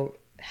also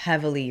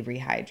heavily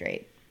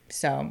rehydrate.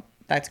 So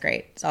that's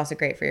great. It's also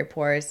great for your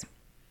pores.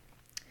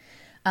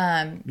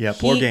 Yeah,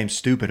 poor game's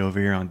stupid over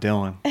here on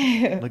Dylan.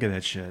 Look at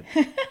that shit.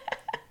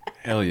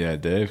 Hell yeah,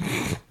 Dave.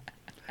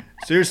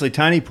 Seriously,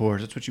 tiny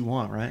pores. That's what you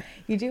want, right?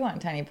 You do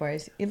want tiny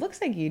pores. It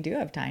looks like you do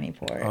have tiny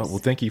pores. Well,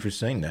 thank you for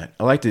saying that.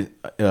 I like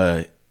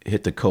to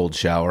hit the cold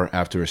shower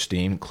after a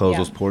steam, close Yeah.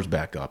 those pores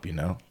back up, you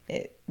know?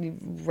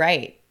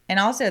 Right. And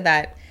also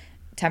that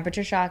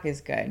temperature shock is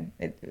good,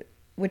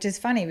 which is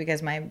funny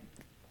because my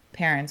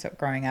parents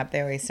growing up,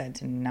 they always said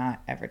to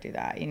not ever do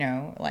that, you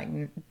know, like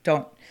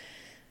don't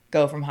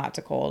go from hot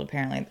to cold.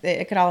 Apparently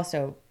it could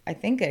also, I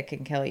think it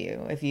can kill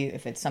you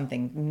if it's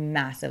something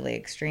massively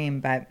extreme,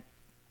 but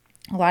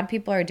a lot of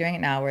people are doing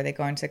it now where they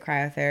go into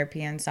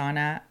cryotherapy and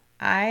sauna.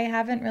 I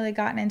haven't really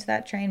gotten into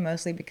that train,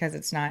 mostly because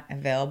it's not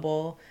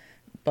available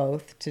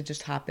both to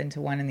just hop into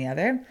one and the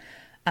other.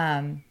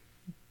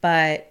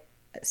 But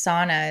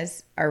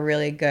saunas are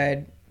really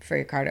good for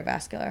your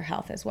cardiovascular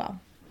health as well.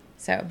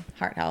 So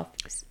heart health.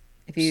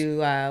 If you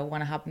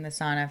want to hop in the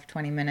sauna for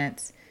 20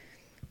 minutes,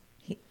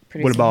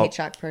 producing about heat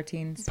shock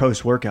proteins.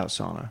 Post-workout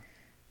sauna.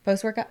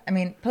 Post-workout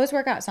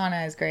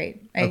sauna is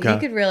great. Okay. You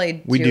could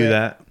really We do it.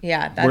 that.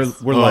 Yeah,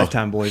 that's We're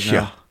Lifetime boys now.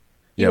 Yeah.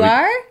 you we-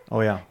 are? Oh,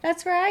 yeah.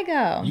 That's where I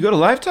go. You go to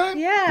Lifetime?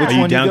 Yeah. Which Are you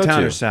one do you go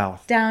downtown to? or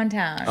south?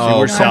 Downtown. Oh,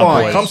 we're come South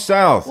on. Boys. Come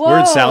south. Whoa. We're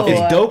in South. It's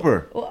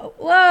doper.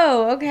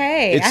 Whoa,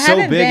 okay. It's I so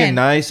haven't big been. and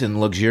nice and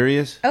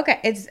luxurious. Okay,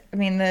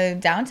 the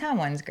downtown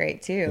one's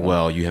great too.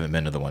 Well, you haven't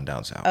been to the one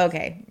down south.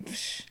 Okay.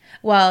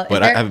 Well,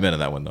 But there- I haven't been to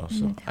that one, though,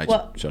 so I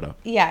Well- shut up.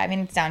 yeah, I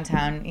mean, it's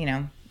downtown, you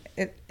know.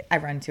 I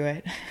run to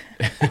it.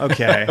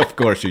 Okay. Of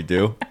course you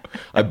do.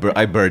 I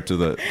bird to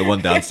the one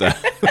down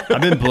south.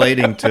 I've been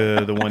blading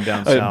to the one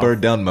down I south.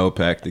 bird down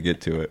Mopac to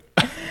get to it.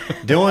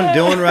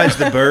 Dylan rides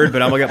the bird,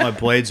 but I'm got my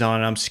blades on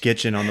and I'm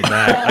skitching on the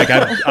back. Like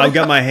I've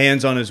got my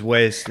hands on his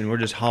waist and we're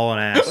just hauling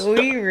ass.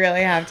 We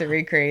really have to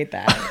recreate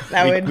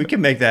that. We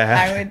can make that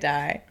happen. I would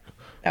die.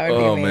 That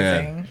would Oh, be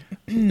amazing.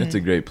 man. It's a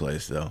great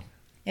place, though.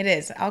 It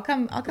is. I'll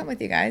come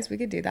with you guys. We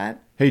could do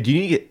that. Hey, do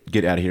you need to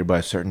get out of here by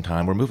a certain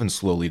time? We're moving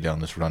slowly down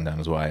this rundown,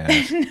 is why I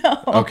asked.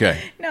 No. Okay.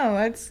 No,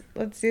 let's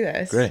do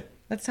this. Great.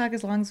 Let's talk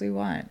as long as we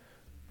want.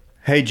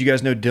 Hey, do you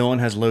guys know Dylan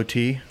has low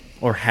T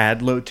or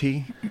had low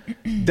T?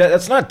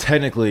 That's not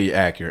technically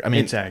accurate. I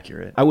mean, It's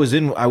accurate. I went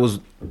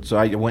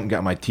and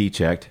got my T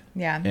checked.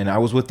 Yeah. And I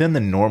was within the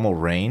normal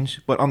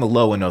range, but on the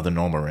low end of the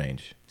normal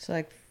range. So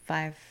like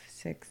 5,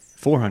 6,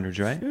 400s,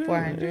 right?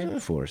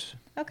 400. Force.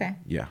 Okay.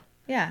 Yeah.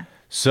 Yeah.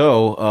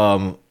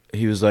 So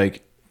he was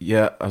like,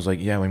 yeah. I was like,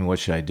 yeah, I mean, what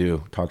should I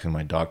do? Talk to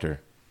my doctor.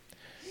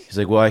 He's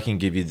like, well, I can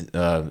give you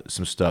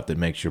some stuff that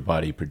makes your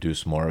body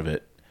produce more of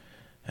it.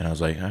 And I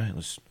was like, all right,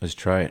 let's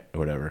try it or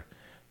whatever.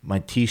 My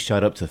T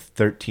shot up to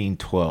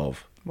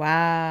 1312.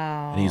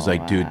 Wow. And he's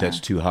like, dude, that's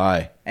too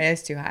high. It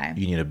is too high.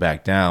 You need to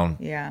back down.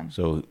 Yeah.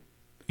 So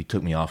he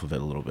took me off of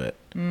it a little bit.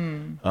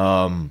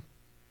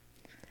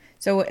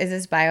 So is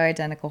this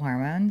bioidentical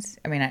hormones?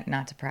 I mean,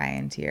 not to pry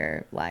into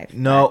your life.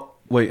 No,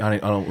 wait, honey,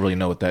 I don't really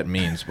know what that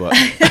means, but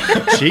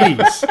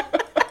Jeez.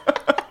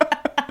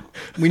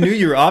 We knew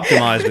you were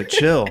optimized, but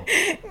chill.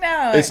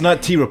 No. it's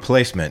not T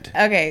replacement.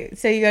 Okay,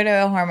 so you go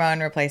to a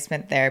hormone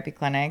replacement therapy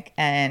clinic,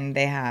 and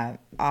they have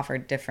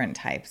offered different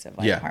types of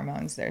Yeah.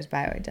 hormones. There's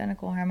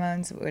bioidentical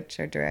hormones, which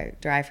are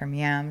derived from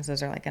yams.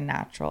 Those are like a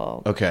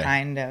natural Okay.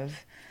 kind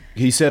of.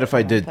 He said if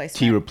I did Replacement.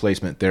 T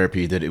replacement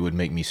therapy, that it would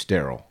make me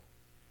sterile.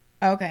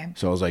 Okay.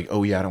 So I was like,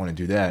 oh, yeah, I don't want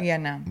to do that. Yeah,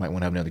 no. Might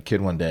want to have another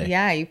kid one day.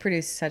 Yeah, you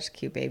produce such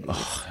cute babies.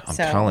 I'm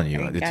telling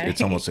you,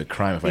 it's almost a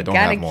crime if I don't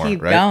have more,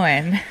 keep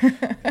right?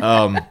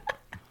 going.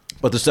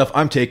 But the stuff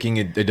I'm taking,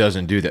 it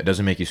doesn't do that. It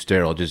doesn't make you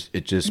sterile.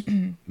 It just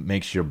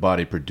makes your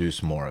body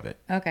produce more of it.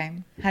 Okay.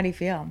 How do you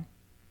feel?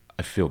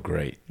 I feel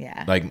great.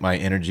 Yeah. Like my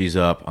energy's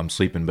up. I'm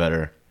sleeping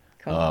better.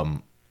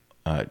 Cool.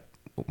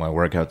 My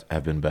workouts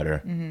have been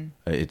better.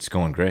 It's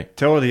going great.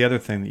 Tell her the other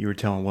thing that you were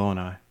telling Will and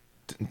I.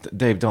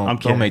 Dave, I'm don't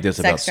kidding. make this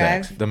about Sex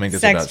drive. sex. Don't make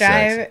this sex about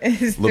drive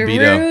sex. is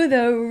Libido. through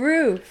the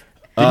roof.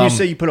 Didn't you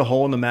say you put a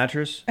hole in the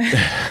mattress?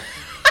 I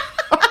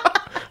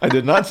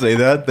did not say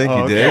that. Thank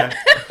you, Dave.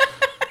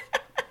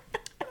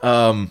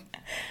 okay.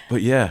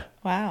 But yeah,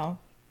 Wow.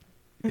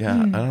 Yeah,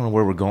 I don't know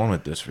where we're going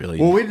with this really.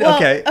 Well,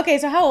 okay. Okay,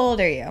 so how old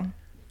are you?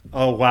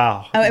 Oh,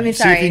 wow. Oh, I mean,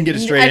 See sorry. if you can get a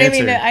straight I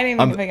didn't answer. I didn't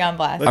mean to put you on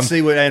blast. Let's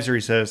see what answer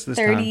he says this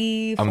time.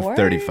 34? I'm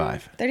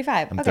 35.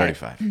 35. I'm Okay.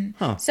 35.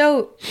 Huh.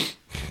 So,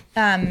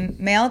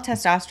 male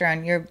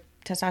testosterone, your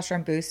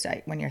testosterone boosts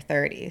when you're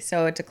 30.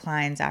 So it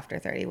declines after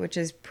 30, which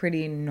is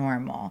pretty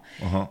normal.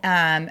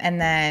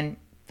 And then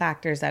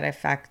factors that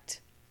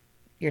affect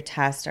your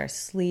test are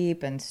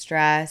sleep and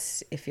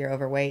stress. If you're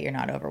overweight, you're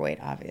not overweight,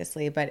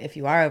 obviously. But if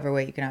you are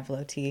overweight, you can have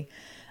low T.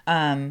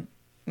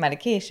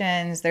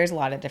 Medications, there's a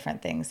lot of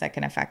different things that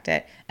can affect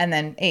it. And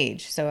then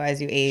age. So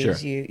as you age, Sure.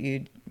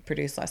 you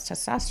produce less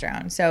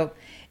testosterone. So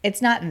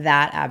it's not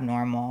that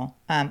abnormal.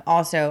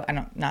 Also,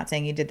 I'm not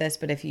saying you did this,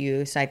 but if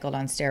you cycled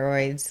on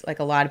steroids, like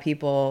a lot of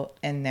people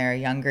in their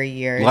younger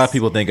years. A lot of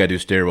people think I do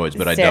steroids,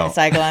 but I don't.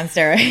 Cycle on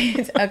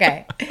steroids.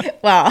 Okay.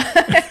 Well,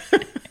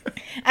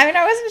 I mean,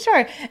 I wasn't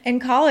sure. In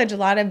college, a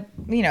lot of,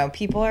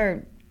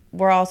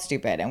 we're all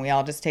stupid and we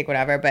all just take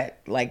whatever. But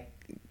like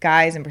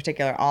guys in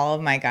particular, all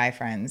of my guy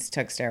friends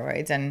took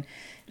steroids and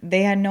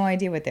they had no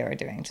idea what they were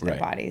doing to their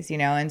bodies,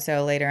 And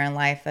so later in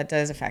life, that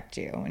does affect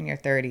you in your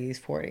 30s,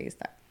 40s,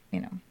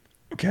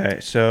 Okay,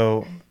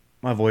 so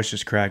my voice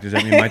just cracked. Does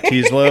that mean my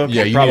T's low?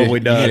 Yeah, It probably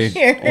does. need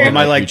to Or am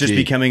I like just T.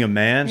 becoming a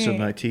man, so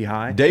my T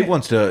high? Dave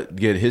wants to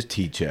get his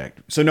T checked.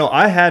 So no,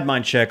 I had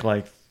mine checked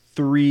like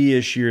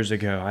 3-ish years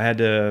ago. I had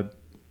to,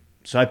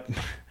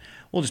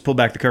 we'll just pull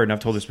back the curtain. I've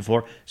told this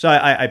before. So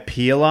I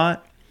pee a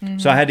lot.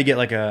 So I had to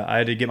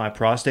get my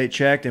prostate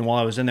checked. And while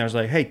I was in there, I was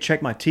like, hey,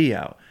 check my T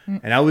out.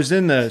 And I was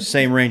in the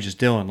same range as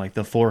Dylan, like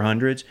the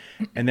 400s.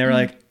 And they were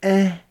like,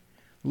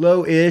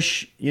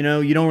 low-ish, you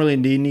don't really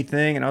need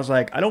anything. And I was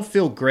like, I don't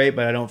feel great,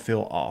 but I don't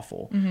feel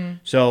awful.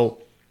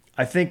 So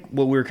I think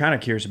what we were kind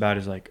of curious about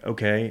is like,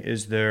 okay,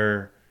 is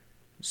there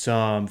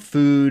some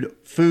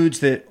foods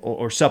that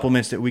or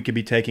supplements that we could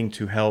be taking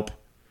to help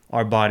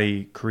our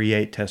body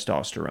create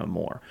testosterone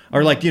more,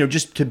 or like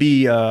just to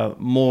be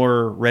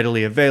more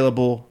readily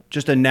available,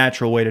 just a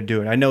natural way to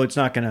do it. I know it's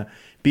not going to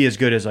be as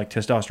good as like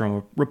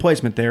testosterone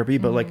replacement therapy,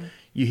 but like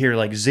you hear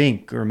like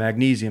zinc or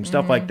magnesium,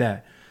 stuff like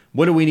that.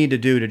 What do we need to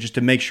do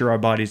to make sure our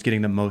body's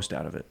getting the most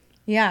out of it?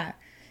 Yeah.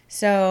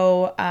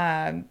 So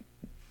a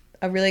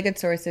really good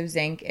source of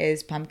zinc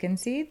is pumpkin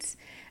seeds.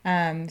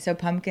 So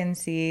pumpkin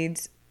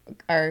seeds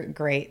are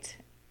great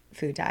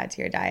food to add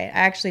to your diet. I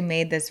actually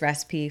made this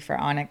recipe for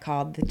On It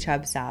called the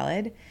Chub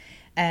Salad.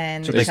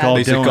 And So they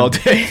call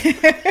Dave.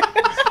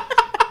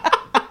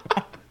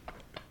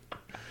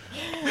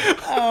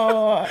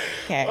 Oh,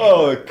 okay.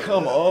 Oh,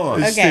 come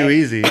on. It's Okay. too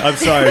easy. I'm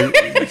sorry.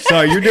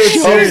 You're doing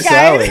Sorry, serious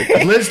guys.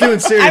 salad. Liz doing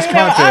serious I mean,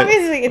 content.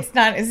 obviously, it's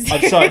not as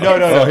I'm sorry. No.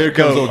 Oh, here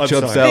comes Go. old I'm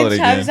Chub sorry. salad The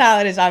again. Chub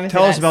salad is obviously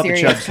Tell us not about the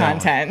serious Chub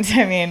salad. content.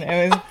 I mean,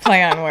 it was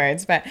play on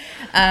words, but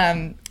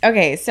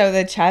okay. So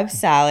the Chub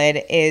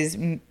salad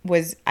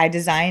I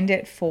designed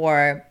it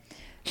for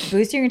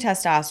boosting your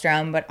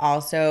testosterone, but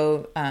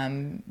also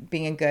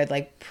being a good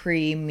like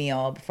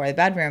pre-meal before the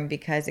bedroom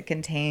because it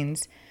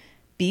contains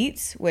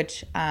beets,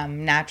 which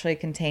naturally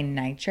contain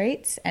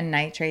nitrates, and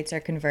nitrates are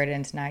converted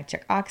into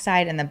nitric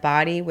oxide in the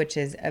body, which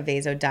is a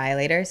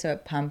vasodilator, so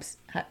it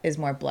is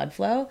more blood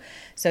flow.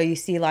 So you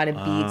see a lot of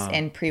beets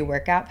in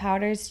pre-workout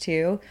powders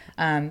too.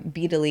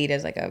 Beet Elite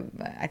is like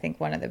I think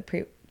one of the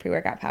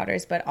pre-workout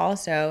powders, but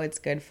also it's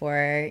good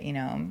for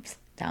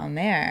down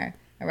there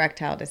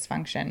erectile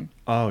dysfunction.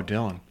 Oh,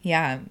 Dylan.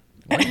 Yeah.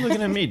 Why are you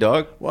looking at me,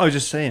 dog? Well, I was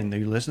just saying. Are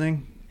you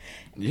listening?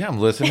 Yeah, I'm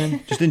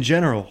listening. Just in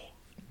general.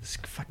 This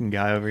fucking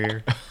guy over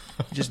here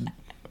just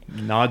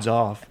nods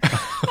off.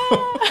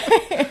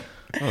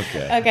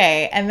 Okay.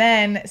 Okay, and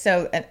then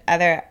so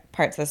other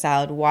parts of the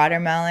salad,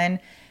 watermelon,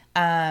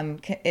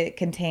 it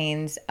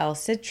contains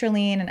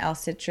L-citrulline, and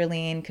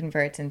L-citrulline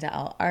converts into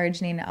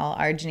L-arginine.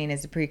 L-arginine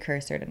is a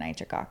precursor to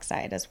nitric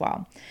oxide as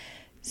well.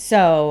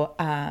 So,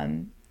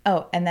 and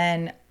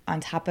then on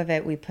top of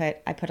it,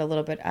 I put a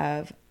little bit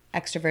of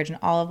extra virgin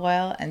olive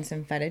oil and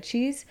some feta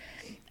cheese,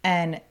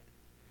 and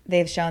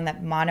they've shown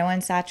that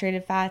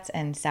monounsaturated fats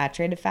and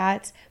saturated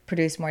fats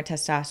produce more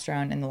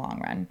testosterone in the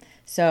long run.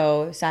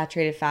 So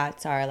saturated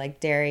fats are like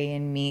dairy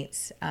and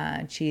meats,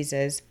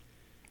 cheeses.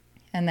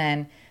 And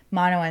then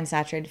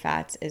monounsaturated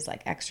fats is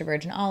like extra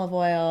virgin olive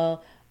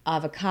oil,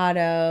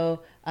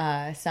 avocado,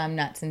 some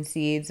nuts and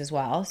seeds as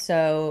well.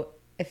 So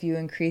if you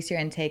increase your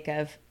intake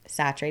of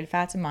saturated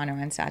fats and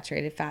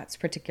monounsaturated fats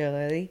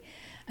particularly,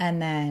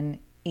 and then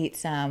eat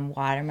some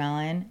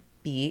watermelon,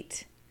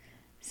 beet,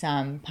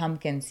 some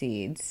pumpkin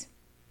seeds,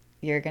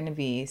 you're going to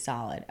be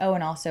solid. Oh,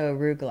 and also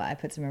arugula. I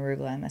put some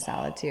arugula in the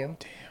salad too.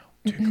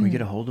 Damn. Dude, can we get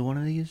a hold of one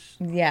of these?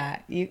 Yeah.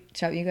 You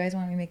guys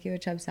want me to make you a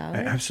Chub salad?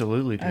 I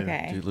absolutely do.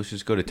 Okay. Dude, let's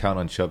just go to town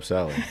on Chub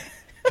salad.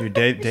 Dude,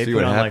 Dave See put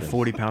what on like happens.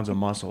 40 pounds of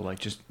muscle, like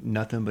just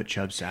nothing but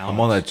Chub salad. I'm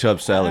on that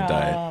Chub salad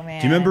diet. Oh, man.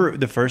 Do you remember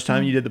the first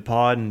time you did the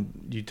pod and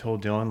you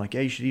told Dylan, like,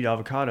 hey, you should eat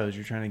avocados.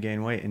 You're trying to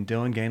gain weight. And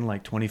Dylan gained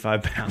like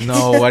 25 pounds.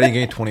 No, I didn't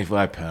gain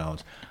 25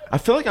 pounds. I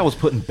feel like I was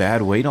putting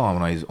bad weight on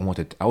when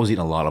I was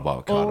eating a lot of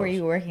avocados. Oh, were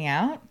you working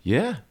out?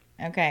 Yeah.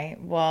 Okay.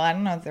 Well, I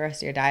don't know what the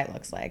rest of your diet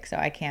looks like, so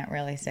I can't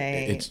really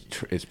say.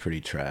 It's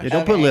pretty trash. Yeah,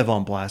 don't put Okay. Liv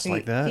on blast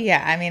like that.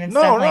 Yeah, I mean, it's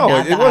No, definitely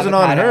not it the wasn't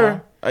on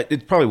avocado. her.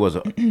 It probably was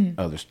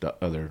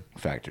other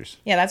factors.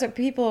 Yeah, that's what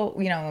people,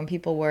 when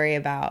people worry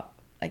about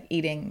like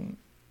eating,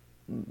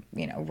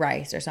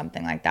 rice or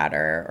something like that,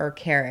 or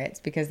carrots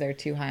because they're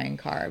too high in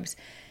carbs.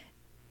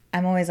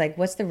 I'm always like,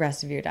 what's the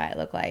rest of your diet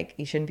look like?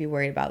 You shouldn't be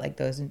worried about like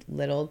those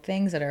little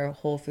things that are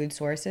whole food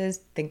sources.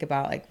 Think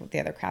about like the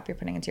other crap you're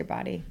putting into your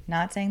body.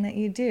 Not saying that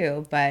you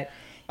do, but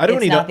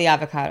it's not the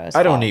avocado's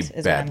I don't fault, eat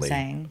is badly, what I'm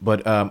saying.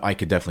 but I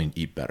could definitely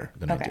eat better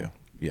than I Okay. do.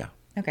 Yeah.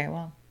 Okay,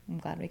 well, I'm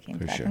glad we came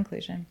to that sure.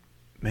 conclusion.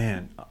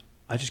 Man,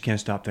 I just can't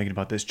stop thinking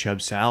about this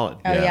chub salad.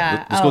 Oh,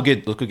 yeah. Let's go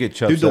get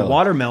chub Dude, the salad.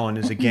 watermelon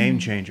is a game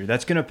changer.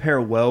 That's gonna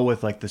pair well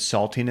with like the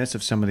saltiness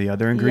of some of the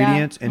other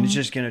ingredients, and it's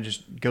just gonna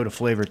go to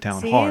Flavor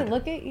Town See, hard.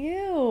 look at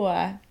you.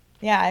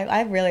 Yeah,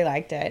 I really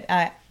liked it.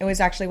 It was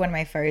actually one of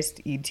my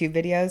first YouTube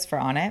videos for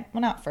On It. Well,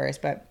 not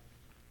first, but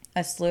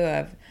a slew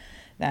of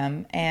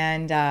them.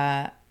 And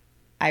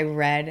I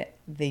read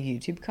the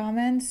YouTube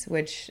comments,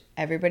 which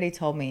everybody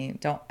told me,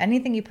 don't,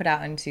 anything you put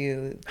out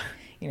into,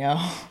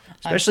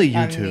 Especially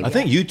on YouTube. media. I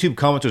think YouTube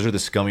commenters are the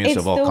scummiest It's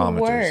of all the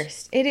commenters.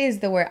 worst. It is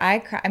the worst. I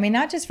cry. I mean,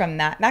 not just from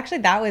that. Actually,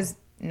 that was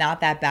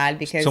not that bad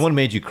because Someone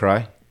made you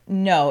cry?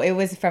 no, it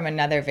was from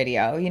another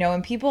video.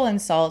 When people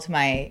insult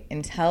my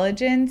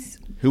intelligence,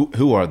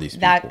 Who are these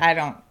people? that I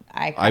don't.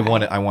 I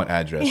want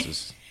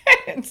addresses.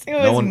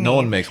 no No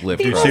one makes Liv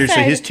People cry. Seriously,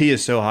 said- his tea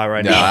is so high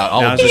right Yeah, now.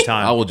 Now's the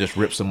time. I will just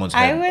rip someone's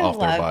I head would off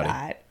their love body.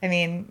 that. I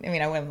mean,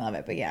 I wouldn't love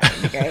it, but yeah,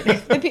 it'd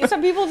be great.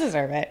 Some people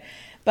deserve it.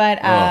 But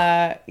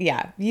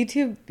yeah,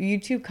 YouTube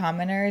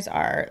commenters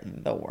are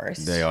the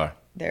worst. They are.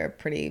 They're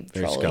pretty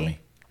They're trolly.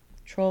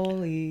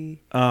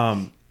 scummy.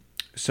 Trolly.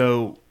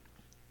 So,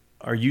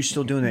 are you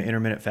still doing the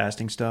intermittent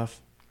fasting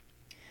stuff?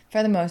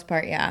 For the most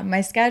part, yeah.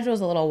 My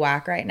schedule's a little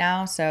whack right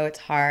now, so it's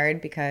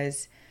hard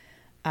because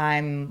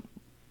I'm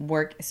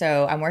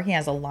working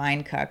as a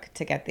line cook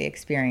to get the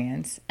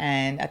experience,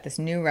 and at this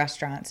new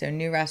restaurant. So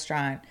new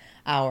restaurant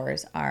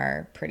hours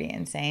are pretty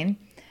insane,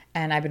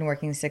 and I've been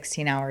working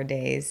 16-hour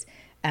days,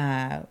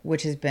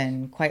 which has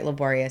been quite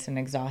laborious and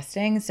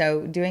exhausting.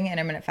 So doing an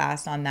intermittent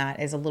fast on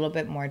that is a little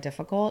bit more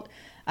difficult.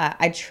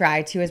 I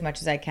try to as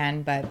much as I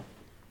can, but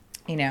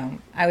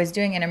I was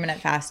doing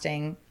intermittent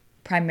fasting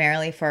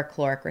primarily for a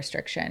caloric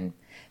restriction.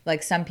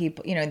 Like some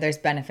people, there's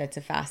benefits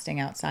of fasting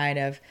outside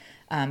of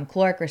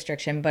caloric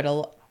restriction, but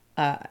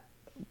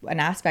an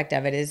aspect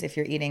of it is if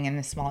you're eating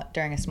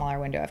during a smaller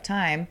window of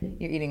time,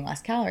 you're eating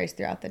less calories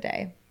throughout the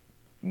day,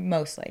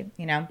 mostly,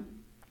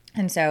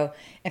 And so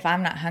if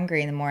I'm not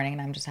hungry in the morning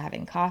and I'm just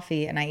having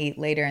coffee and I eat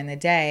later in the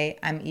day,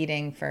 I'm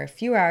eating for a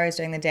few hours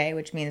during the day,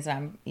 which means that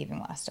I'm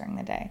eating less during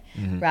the day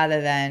rather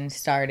than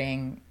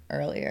starting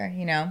earlier,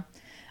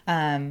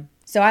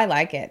 So I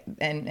like it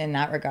in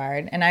that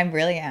regard. And I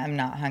really am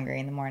not hungry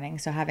in the morning.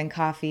 So having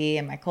coffee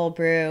and my cold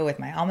brew with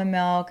my almond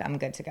milk, I'm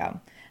good to go.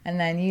 And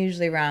then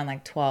usually around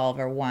like 12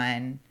 or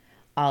 1,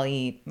 I'll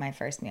eat my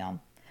first meal.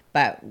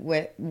 But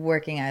with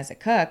working as a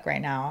cook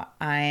right now,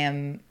 I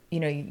am,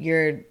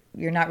 you're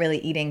not really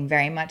eating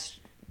very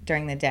much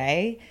during the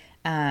day.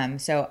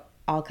 So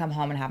I'll come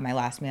home and have my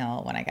last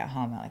meal when I get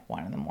home at like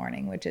 1 in the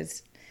morning, which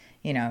is,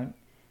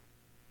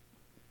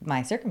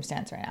 my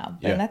circumstance right now.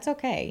 But Yeah. that's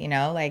okay.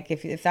 Like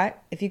if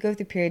you go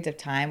through periods of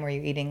time where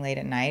you're eating late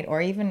at night,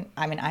 or even,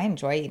 I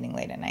enjoy eating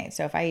late at night.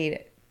 So if I eat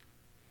at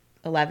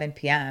 11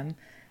 p.m.,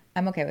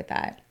 I'm okay with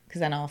that because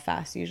then I'll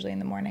fast usually in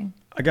the morning.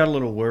 I got a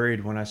little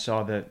worried when I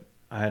saw that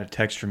I had a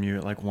text from you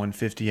at like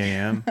 1:50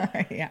 a.m.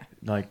 Yeah.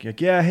 like,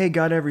 yeah, hey,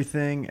 got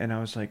everything, and I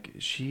was like,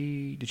 did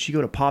she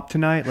go to Pop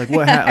tonight? Like,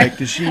 what? Like,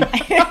 is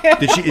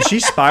she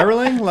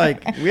spiraling?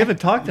 Like, we haven't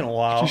talked in a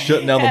while. She's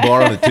shutting down the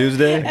bar on a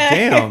Tuesday.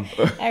 Damn.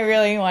 I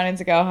really wanted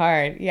to go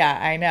hard. Yeah,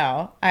 I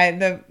know.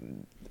 I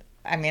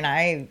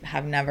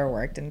have never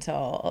worked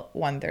until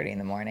 1:30 in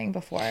the morning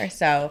before,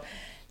 so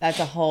that's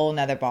a whole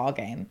nother ball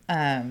game.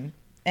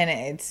 And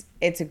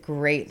it's a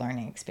great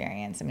learning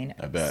experience.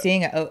 I bet.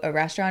 Seeing a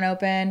restaurant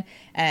open,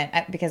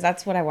 because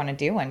that's what I want to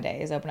do one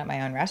day is open up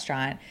my own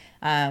restaurant.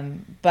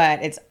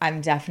 But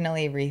I'm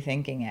definitely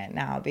rethinking it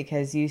now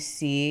because you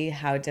see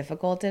how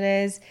difficult it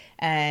is,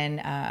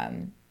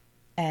 and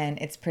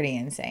it's pretty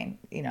insane,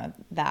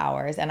 the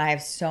hours. And I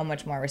have so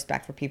much more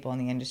respect for people in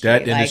the industry.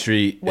 That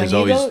industry when is you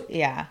always go,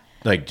 yeah.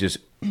 like just.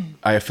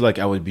 I feel like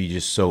I would be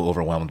just so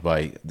overwhelmed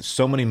by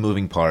so many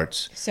moving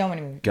parts. So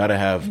many movies. Got to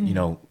have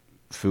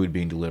food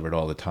being delivered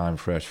all the time,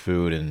 fresh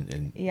food,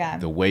 and Yeah.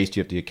 the waste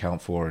you have to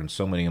account for, and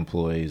so many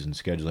employees and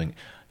scheduling.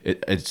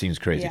 It seems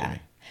crazy to me.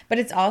 But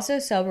it's also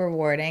so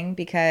rewarding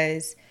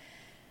because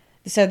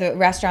the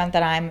restaurant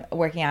that I'm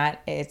working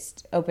at,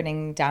 it's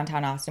opening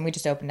downtown Austin. We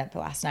just opened up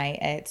last night.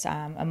 It's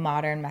a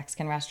modern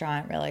Mexican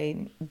restaurant,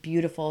 really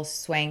beautiful,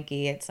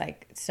 swanky. It's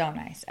like so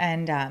nice.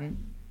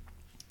 And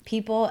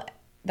people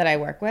that I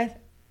work with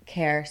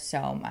care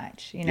so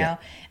much, Yeah.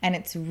 and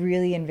it's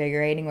really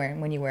invigorating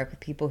when you work with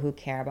people who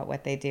care about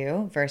what they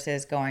do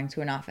versus going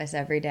to an office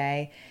every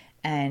day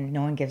and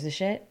no one gives a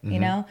shit, you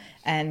know?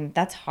 And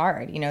that's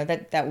hard, you know,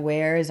 that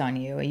wears on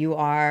you. You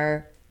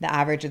are the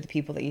average of the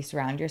people that you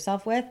surround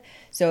yourself with.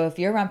 So if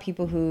you're around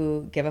people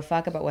who give a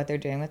fuck about what they're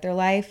doing with their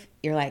life,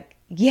 you're like,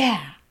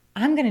 yeah,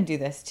 I'm going to do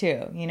this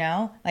too, you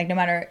know? Like no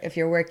matter if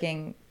you're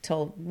working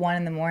till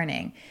 1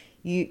 a.m,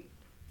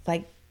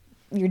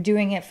 you're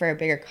doing it for a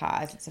bigger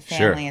cause. It's a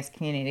family, it's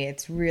community.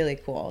 It's really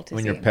cool to see.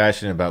 When you're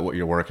passionate about what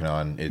you're working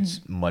on,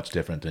 it's much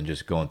different than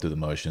just going through the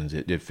motions.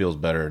 It feels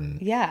better.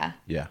 And Yeah.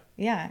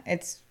 Yeah.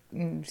 It's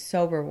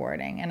so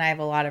rewarding. And I have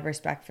a lot of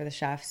respect for the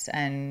chefs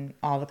and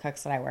all the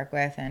cooks that I work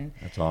with. And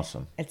That's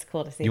awesome. it's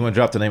cool to see. You want to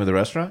drop the name of the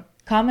restaurant?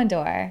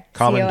 Commodore.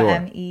 Commodore.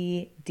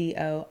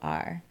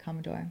 Commodor.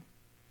 Commodore.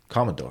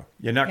 Commodore.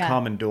 Yeah, not Yeah.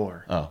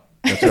 Commodore. Oh,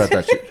 that's what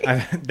I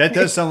thought. That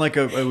does sound like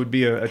it would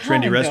be a trendy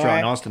Commodore. restaurant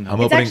in Austin. Though. I'm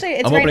It's opening, actually-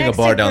 it's I'm right opening a next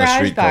bar to down the Garage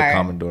street Bar. called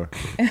Commodore.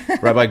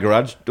 Right by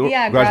Garage Door?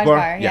 Yeah, Garage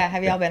Bar. Yeah.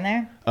 Have y'all been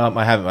there?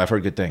 I haven't. I've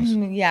heard good things.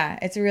 Yeah,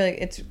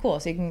 it's cool.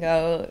 So you can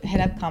go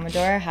hit up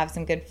Commodore, have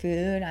some good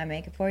food. I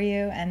make it for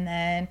you, and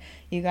then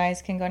you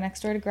guys can go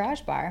next door to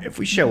Garage Bar. If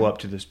we show up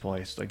to this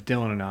place, like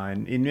Dylan and I,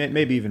 and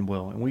maybe even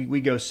Will, and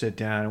we go sit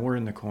down, and we're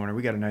in the corner.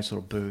 We got a nice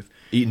little booth.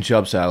 Eating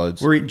chub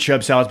salads. We're eating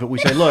chub salads, but we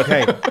say, look,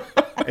 hey,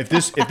 if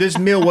this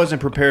meal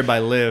wasn't prepared by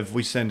Liv,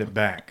 we send it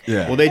back.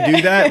 Yeah. Will they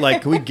do that?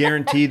 Like, can we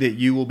guarantee that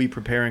you will be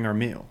preparing our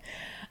meal?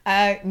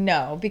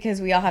 No,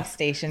 because we all have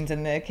stations,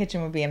 and the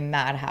kitchen would be a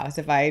madhouse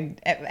if I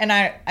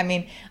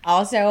mean,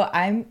 also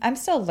I'm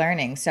still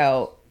learning,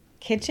 so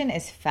kitchen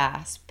is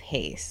fast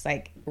paced,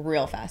 like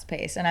real fast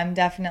paced, and I'm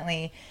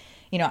definitely,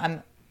 you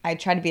know, I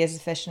try to be as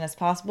efficient as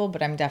possible,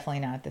 but I'm definitely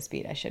not at the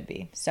speed I should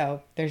be.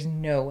 So there's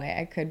no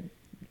way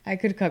I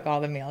could cook all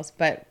the meals,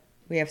 but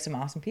we have some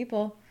awesome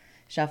people.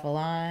 Chef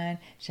Alon,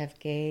 Chef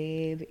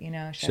Gabe, you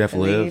know, Chef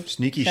Philippe, Liv.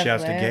 Sneaky Chef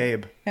shouts to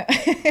Liv.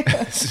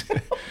 Gabe.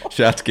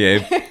 Shouts,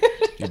 Gabe.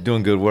 You're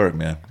doing good work,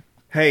 man.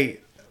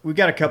 Hey, we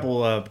got a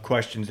couple of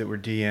questions that were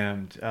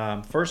DM'd.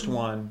 First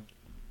one,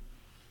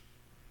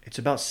 it's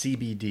about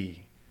CBD.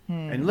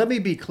 And let me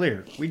be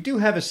clear. We do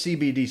have a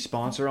CBD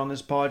sponsor on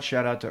this pod.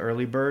 Shout out to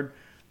Early Bird.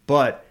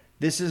 But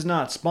this is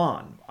not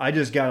Spawn. I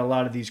just got a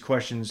lot of these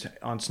questions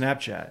on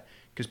Snapchat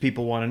because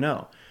people want to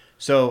know.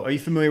 So are you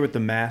familiar with the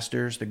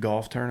Masters, the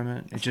golf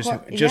tournament? It just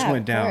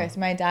went down. Of course.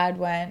 My dad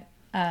went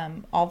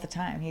all the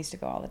time. He used to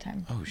go all the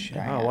time. Oh, shit.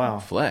 growing Oh, up. wow.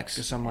 Flex.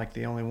 Guess I'm like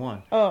the only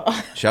one.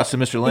 Oh, Shouts to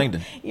Mr.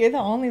 Langdon. you're the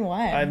only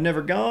one. I've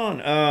never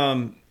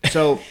gone.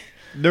 So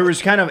there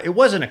was it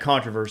wasn't a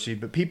controversy,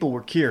 but people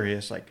were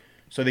curious.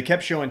 So they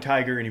kept showing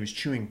Tiger and he was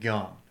chewing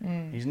gum.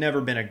 He's never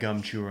been a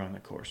gum chewer on the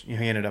course. He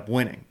ended up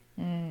winning.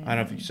 I don't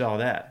know if you saw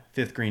that.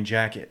 5th green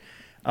jacket.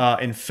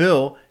 And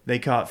Phil, they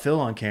caught Phil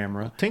on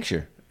camera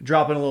Tincture.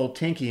 dropping a little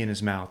tinky in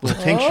his mouth,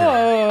 little tincture.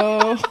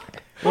 Oh.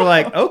 We're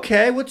like,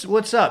 okay,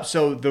 what's up?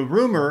 So the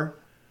rumor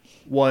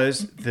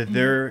was that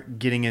they're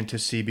getting into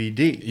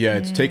CBD. Yeah,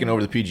 it's taken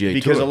over the PGA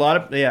Because Tour. a lot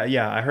of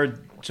I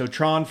heard. So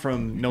Tron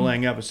from No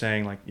Laying Up was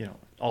saying, like, you know,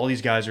 all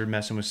these guys are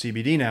messing with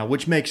CBD now,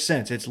 which makes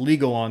sense. It's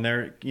legal on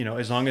there, you know,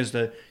 as long as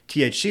the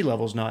THC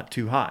level's not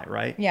too high,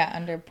 right? Yeah,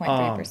 under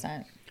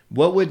 0.3%.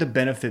 What would the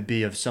benefit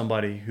be of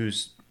somebody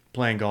who's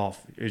playing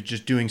golf is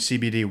just doing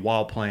CBD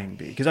while playing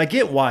B? Because I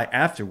get why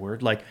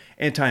afterward, like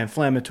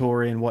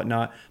anti-inflammatory and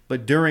whatnot,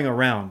 but during a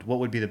round, what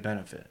would be the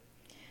benefit?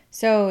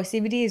 So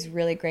CBD is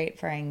really great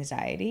for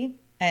anxiety,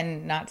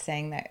 and not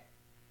saying that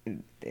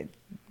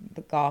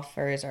the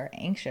golfers are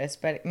anxious,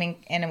 but I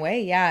mean, in a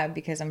way, yeah,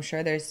 because I'm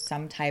sure there's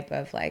some type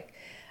of like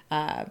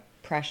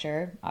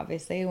pressure,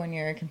 obviously, when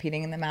you're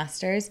competing in the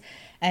Masters.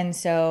 And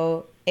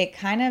so it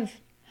kind of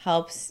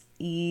helps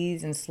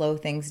ease and slow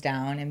things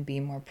down and be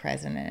more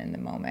present in the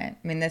moment.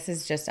 I mean, this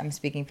is just, I'm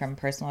speaking from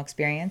personal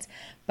experience,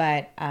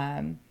 but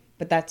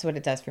that's what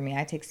it does for me.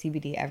 I take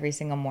CBD every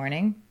single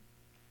morning,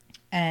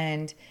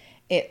 and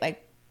it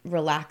like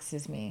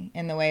relaxes me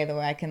in the way that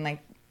I can like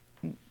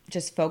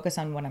just focus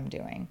on what I'm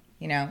doing,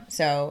 you know?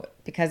 So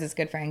because it's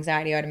good for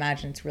anxiety, I would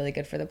imagine it's really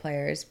good for the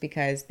players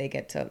because they're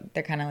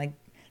kind of like,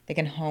 they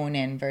can hone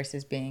in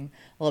versus being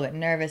a little bit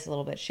nervous, a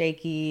little bit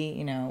shaky,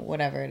 you know,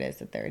 whatever it is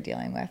that they're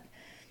dealing with.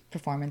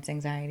 Performance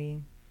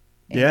anxiety.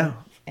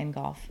 In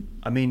golf.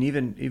 I mean,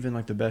 even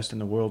like the best in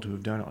the world who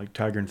have done it, like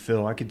Tiger and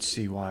Phil, I could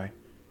see why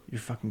you're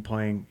fucking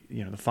playing,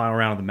 you know, the final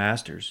round of the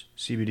Masters.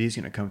 CBD's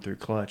going to come through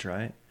clutch,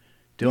 right?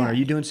 Dylan, Are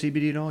you doing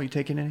CBD at all? Are you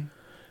taking any?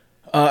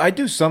 I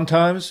do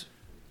sometimes.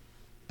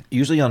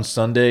 Usually on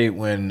Sunday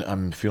when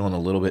I'm feeling a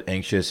little bit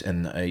anxious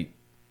and I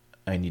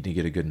need to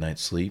get a good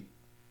night's sleep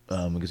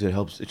because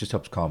it just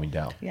helps calm me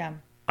down. Yeah.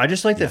 I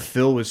just like that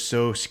Phil was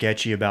so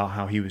sketchy about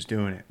how he was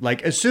doing it.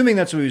 Like, assuming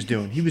that's what he was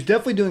doing. He was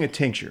definitely doing a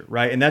tincture,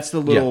 right? And that's the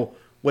little,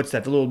 what's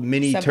that? The little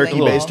mini turkey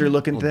Sublingual. baster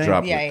looking Little thing?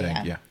 droplet Yeah,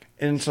 thing. yeah.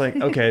 And it's like,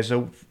 okay,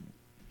 so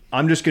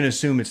I'm just going to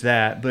assume it's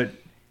that. But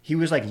he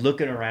was like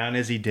looking around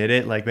as he did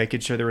it, like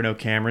making sure there were no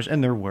cameras.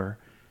 And there were.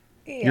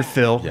 You're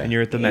Phil, Yeah. and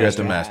you're at the You're Masters.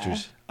 at the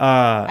Masters.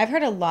 I've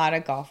heard a lot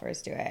of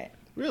golfers do it.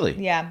 Really?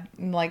 Yeah,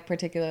 like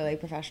particularly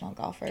professional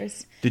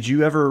golfers. Did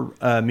you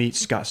ever meet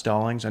Scott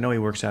Stallings? I know he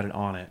works out at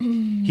On It.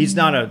 He's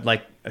not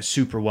a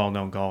super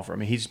well-known golfer. I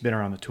mean, he's been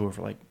around the tour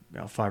for like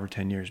 5 or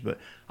 10 years, but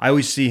I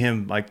always see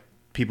him, like,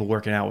 people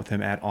working out with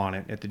him at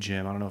Onnit at the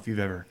gym. I don't know if you've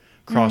ever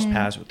crossed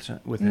paths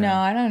with him. No,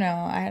 I don't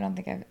know. I don't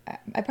think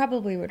I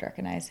probably would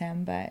recognize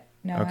him, but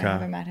no, Okay. I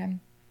haven't met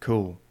him.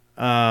 Cool.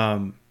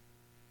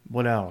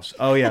 What else?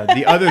 Oh yeah,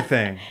 the other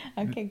thing.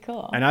 Okay,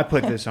 cool. And I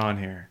put this on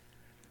here.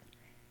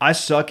 I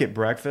suck at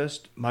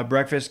breakfast. My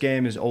breakfast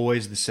game is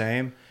always the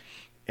same,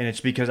 and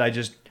it's because I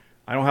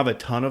don't have a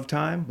ton of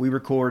time. We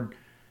record,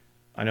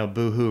 I know,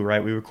 boo-hoo,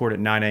 right? We record at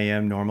 9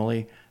 a.m.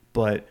 normally,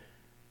 but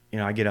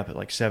I get up at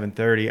like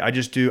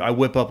 7:30. I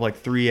whip up like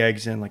 3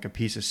 eggs and like a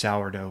piece of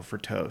sourdough for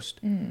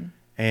toast.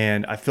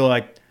 And I feel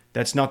like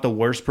that's not the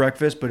worst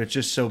breakfast, but it's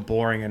just so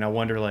boring. And I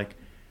wonder, like,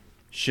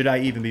 should I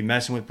even be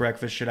messing with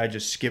breakfast? Should I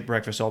just skip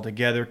breakfast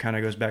altogether? Kind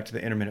of goes back to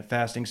the intermittent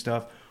fasting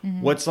stuff.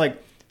 What's,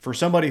 like, for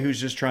somebody who's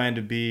just trying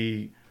to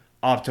be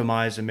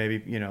optimized and maybe,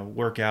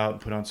 work out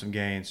and put on some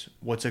gains,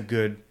 what's a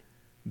good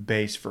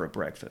base for a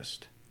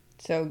breakfast?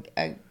 So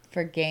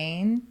for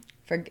gain,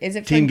 is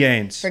it Team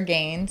gains? For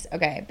gains,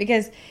 okay,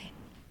 because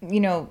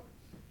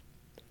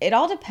it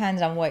all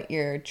depends on what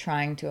you're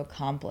trying to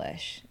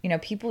accomplish.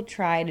 People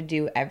try to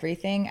do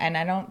everything, and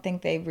I don't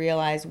think they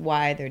realize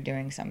why they're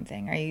doing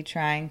something. Are you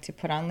trying to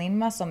put on lean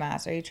muscle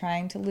mass? Are you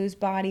trying to lose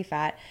body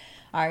fat?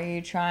 Are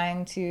you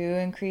trying to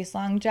increase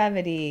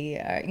longevity?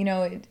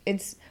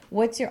 It's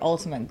what's your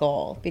ultimate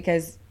goal?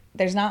 Because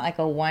there's not like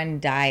a one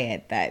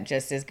diet that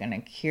just is going to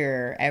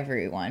cure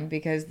everyone,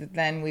 because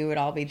then we would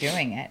all be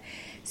doing it.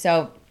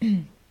 So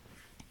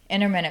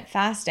intermittent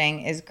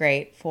fasting is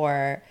great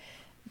for,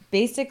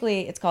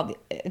 basically it's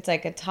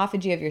like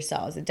autophagy of your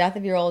cells, the death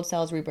of your old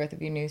cells, rebirth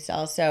of your new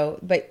cells. So,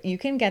 but you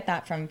can get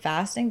that from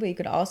fasting, but you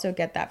could also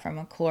get that from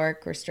a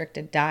caloric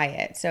restricted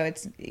diet. So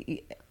it's,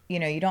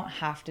 you don't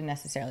have to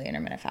necessarily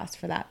intermittent fast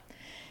for that.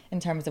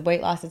 In terms of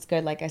weight loss, it's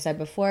good, like I said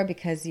before,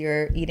 because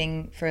you're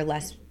eating for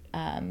less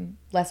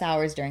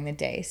hours during the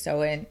day.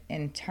 So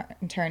in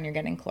turn, you're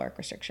getting caloric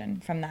restriction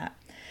from that.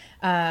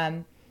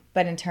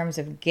 But in terms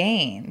of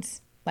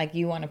gains, like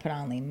you want to put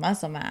on lean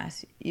muscle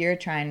mass, you're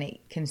trying to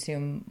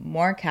consume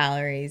more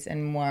calories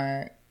and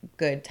more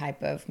good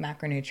type of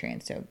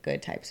macronutrients. So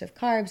good types of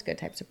carbs, good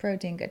types of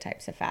protein, good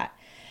types of fat.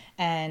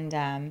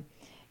 And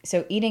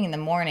so eating in the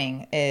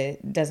morning,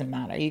 it doesn't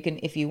matter. You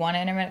can, if you want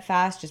to intermittent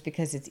fast, just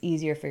because it's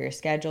easier for your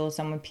schedule.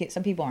 Some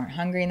people aren't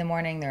hungry in the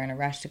morning. They're in a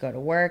rush to go to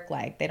work.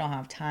 Like they don't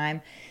have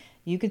time.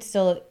 You could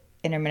still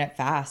intermittent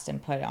fast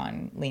and put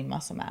on lean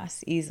muscle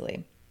mass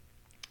easily.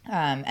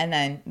 And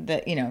then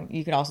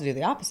you could also do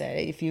the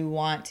opposite. If you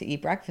want to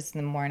eat breakfast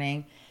in the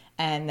morning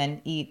and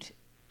then eat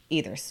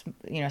either,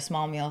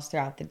 small meals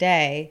throughout the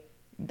day,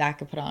 that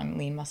could put on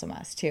lean muscle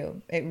mass too.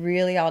 It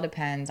really all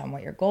depends on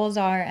what your goals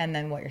are and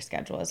then what your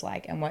schedule is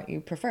like and what you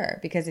prefer.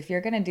 Because if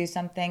you're going to do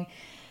something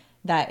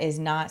that is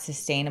not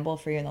sustainable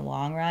for you in the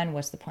long run,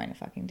 what's the point of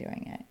fucking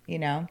doing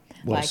it?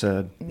 Well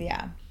said.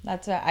 Yeah,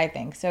 that's what I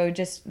think. So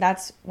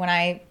that's when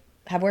I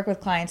have worked with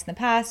clients in the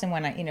past and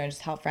when I,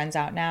 just help friends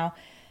out now,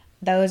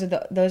 those are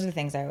the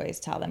things I always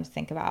tell them to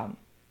think about.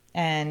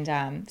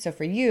 And so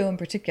for you in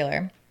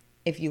particular,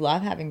 if you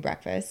love having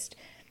breakfast,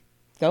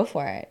 go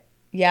for it.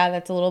 Yeah,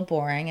 that's a little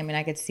boring. I mean,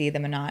 I could see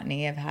the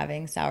monotony of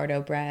having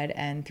sourdough bread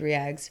and 3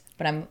 eggs,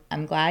 but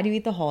I'm glad you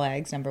eat the whole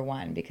eggs, number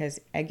one, because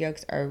egg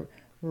yolks are a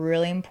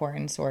really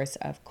important source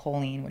of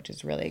choline, which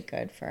is really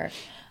good for,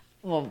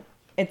 well,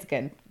 it's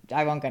good.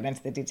 I won't get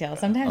into the details.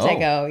 Sometimes I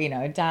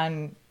go,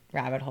 down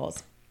rabbit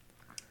holes.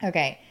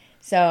 Okay.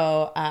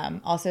 So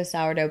also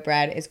sourdough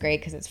bread is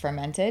great because it's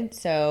fermented.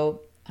 So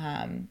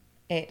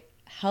it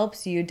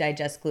helps you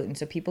digest gluten.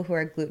 So people who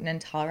are gluten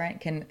intolerant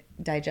can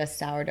digest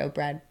sourdough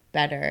bread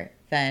better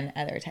than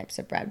other types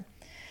of bread.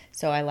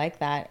 So I like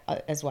that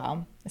as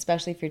well,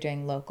 especially if you're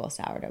doing local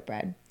sourdough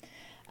bread.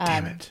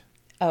 Damn it.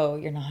 Oh,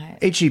 you're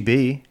not?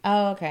 HEB.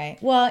 Oh, okay.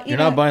 Well, you're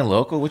not buying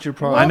local? What's your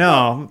problem? I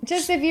know.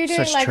 Just if you're doing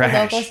Such like trash.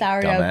 a local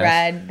sourdough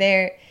Dumbass.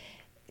 bread,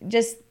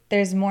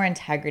 there's more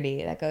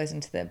integrity that goes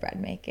into the bread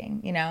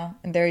making,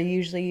 and they're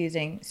usually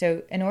using,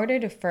 so in order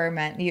to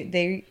ferment,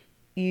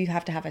 you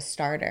have to have a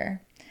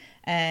starter,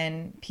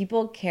 and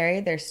people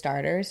carry their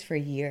starters for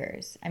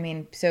years. I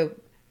mean, so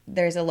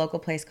there's a local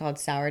place called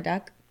Sour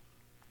Duck,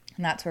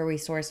 and that's where we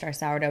sourced our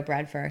sourdough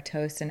bread for our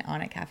toast in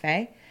Onnit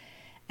Cafe.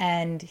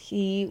 And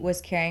he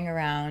was carrying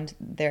around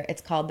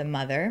it's called the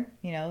Mother,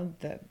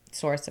 the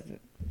source of,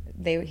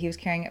 he was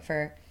carrying it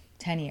for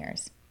 10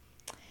 years.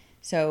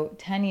 So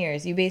 10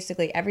 years, you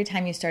basically, every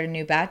time you start a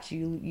new batch,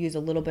 you use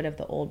a little bit of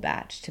the old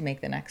batch to make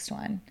the next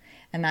one.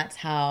 And that's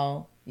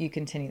how you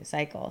continue the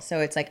cycle. So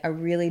it's like a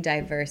really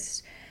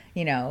diverse,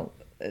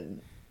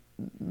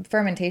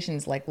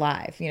 fermentations like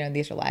live,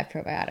 these are live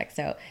probiotics.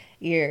 So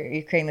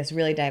you're creating this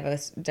really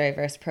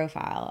diverse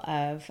profile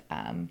of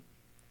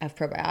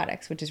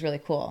probiotics, which is really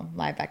cool,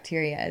 live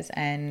bacterias.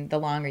 And the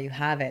longer you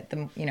have it,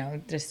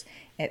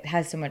 it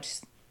has so much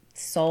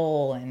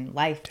soul and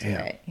life to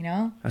it,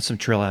 That's some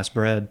trill ass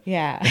bread.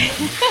 Yeah.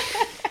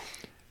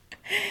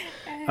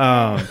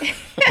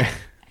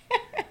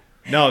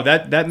 No,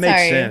 that makes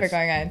Sorry sense. for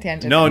going on a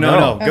tangent. No.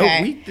 No. Go.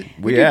 Okay. We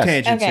We do asked.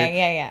 tangents Okay,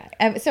 here.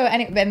 yeah. So,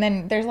 and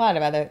then there's a lot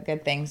of other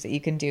good things that you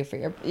can do for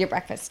your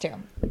breakfast too.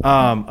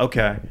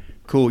 Okay.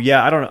 Cool.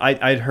 Yeah, I don't know.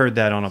 I'd heard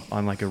that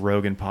on like a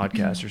Rogan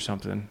podcast or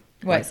something.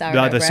 What, Like,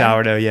 sourdough the bread?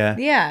 sourdough, yeah.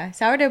 Yeah,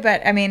 sourdough.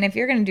 But I mean, if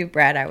you're going to do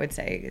bread, I would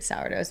say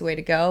sourdough is the way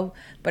to go.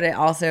 But it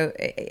also,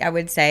 I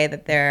would say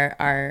that there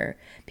are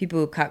people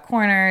who cut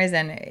corners,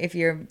 and if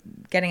you're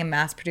getting a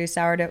mass-produced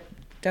sourdough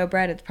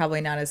bread, it's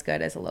probably not as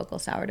good as a local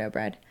sourdough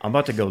bread. I'm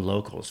about to go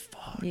local as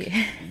fuck.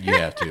 Yeah, You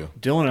have to.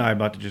 Dylan and I are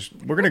about to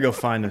we're going to go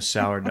find those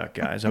sourdough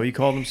guys. Is that what you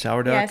call them?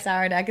 Sourdough? yeah,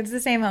 sourdough. It's the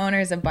same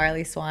owners of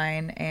Barley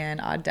Swine and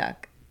Odd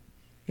Duck.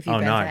 If you've Oh,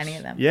 been nice. to any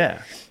of them,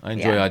 Yeah. I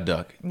enjoy Yeah. Odd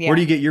Duck. Yeah. Where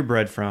do you get your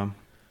bread from?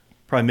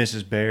 Probably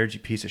Mrs. Baird's, you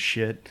piece of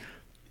shit.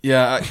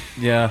 Yeah,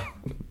 yeah.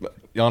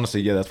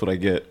 Honestly, yeah, that's what I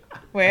get.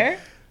 Where?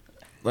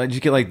 I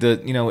just get like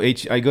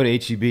I go to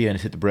HEB and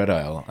hit the bread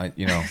aisle. I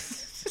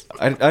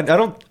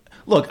don't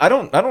look. I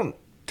don't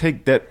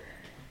take that.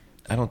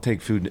 I don't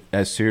take food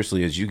as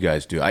seriously as you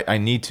guys do. I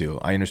need to.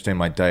 I understand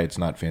my diet's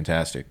not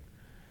fantastic.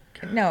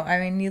 No, I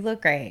mean you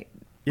look great,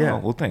 Yeah. Oh,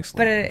 well, thanks.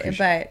 but Lynn.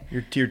 Appreciate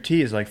Your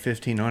tea is like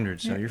 1,500,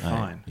 so you're it.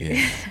 fine. Yeah.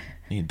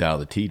 You need to dial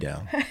the tea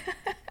down.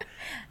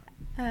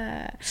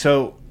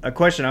 So a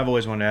question I've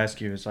always wanted to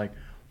ask you is like,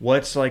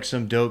 what's like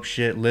some dope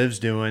shit Liv's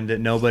doing that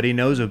nobody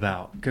knows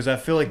about? Because I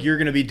feel like you're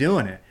going to be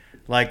doing it.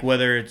 Like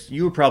whether it's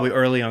you were probably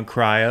early on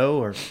cryo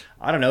or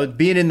I don't know,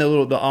 being in the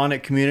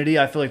Onnit community,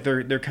 I feel like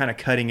they're kind of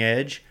cutting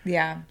edge.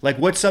 yeah. Like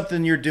what's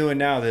something you're doing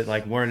now that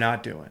like we're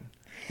not doing?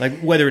 Like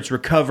whether it's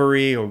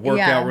recovery or workout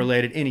Yeah.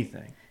 related,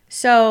 anything.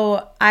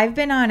 So I've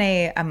been on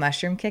a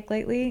mushroom kick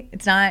lately.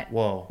 It's not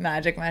Whoa.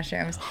 magic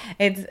mushrooms.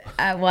 It's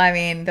well, I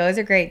mean, those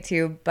are great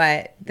too.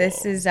 But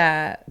this is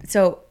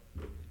so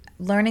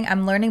learning.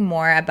 I'm learning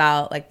more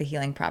about like the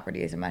healing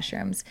properties of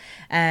mushrooms.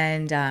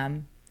 And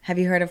have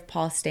you heard of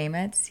Paul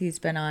Stamets? He's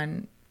been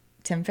on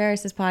Tim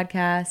Ferriss's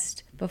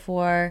podcast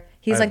before.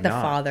 He's I like have the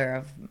not.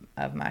 father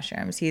of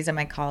mushrooms. He's a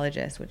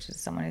mycologist, which is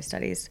someone who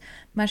studies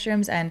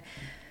mushrooms, and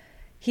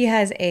he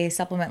has a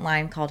supplement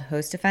line called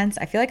Host Defense.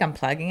 I feel like I'm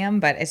plugging him,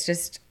 but it's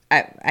just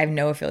I have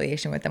no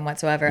affiliation with them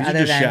whatsoever. These are other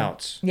just than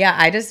shouts. Yeah,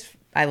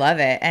 I love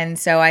it. And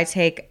so I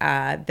take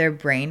their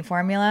brain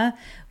formula,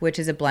 which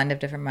is a blend of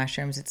different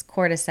mushrooms. It's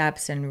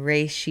cordyceps and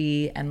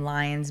reishi and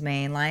lion's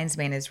mane. Lion's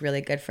mane is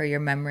really good for your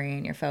memory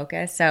and your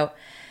focus. So,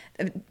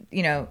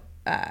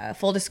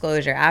 full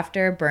disclosure,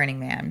 after Burning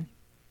Man,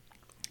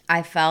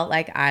 I felt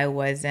like I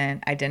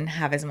didn't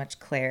have as much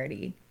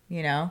clarity,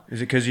 you know?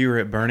 Is it because you were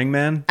at Burning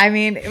Man? I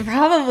mean, it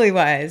probably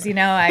was. You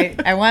know,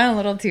 I went a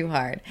little too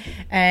hard,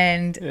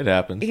 and It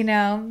happens. you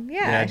know,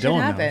 Yeah, shit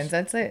Dylan happens.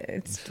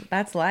 knows.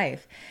 That's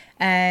life.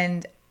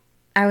 And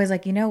I was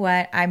like, you know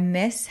what? I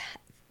miss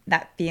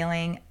that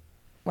feeling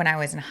when I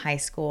was in high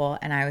school,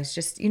 and I was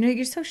just,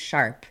 you're so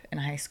sharp in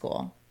high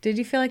school. Did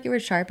you feel like you were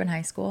sharp in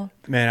high school?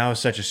 Man, I was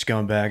such a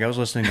scumbag. I was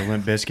listening to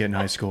Limp Bizkit in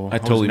high school. I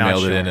was totally not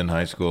mailed it sharp. in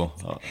high school.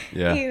 Oh,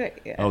 yeah.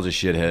 Yeah. I was a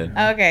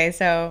shithead. Okay,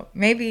 so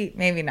maybe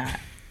not.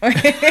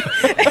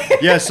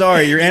 Yeah,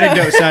 sorry. Your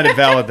anecdote sounded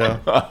valid, though.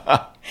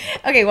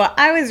 Okay, well,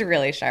 I was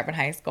really sharp in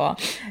high school.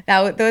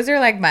 Those are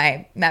like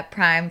that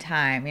prime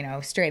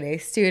time, straight A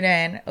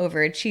student,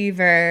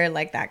 overachiever,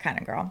 like that kind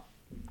of girl.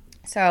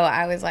 So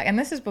I was like, and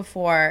this is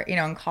before,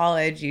 in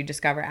college you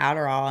discover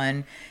Adderall,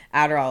 and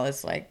Adderall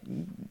is like,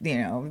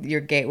 your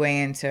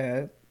gateway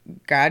into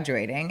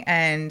graduating.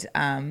 And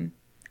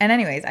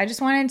anyways, I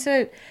just wanted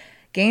to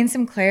gain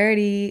some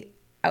clarity.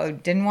 I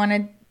didn't want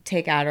to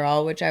take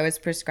Adderall, which I was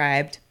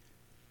prescribed.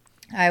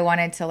 I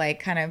wanted to like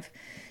kind of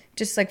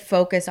just like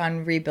focus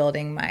on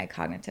rebuilding my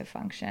cognitive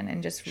function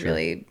and just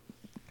really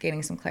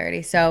gaining some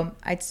clarity. So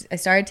I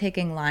started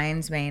taking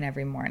lion's mane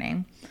every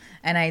morning,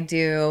 and I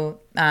do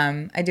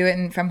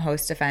it from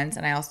Host Defense,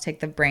 and I also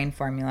take the brain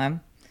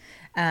formula.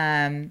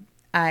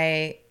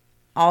 I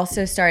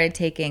also started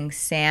taking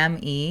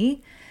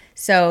SAM-E.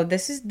 So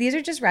these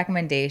are just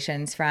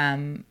recommendations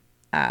from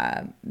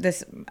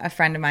a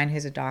friend of mine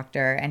who's a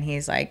doctor, and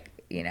he's like,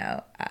 you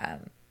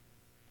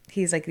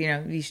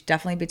should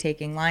definitely be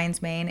taking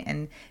lion's mane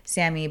and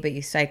SAM-E, but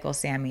you cycle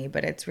SAM-E,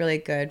 but it's really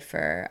good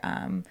for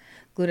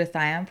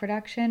glutathione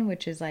production,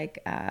 which is like,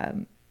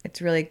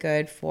 it's really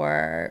good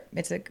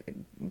it's a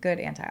good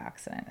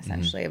antioxidant,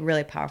 essentially, a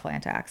really powerful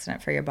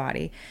antioxidant for your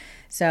body.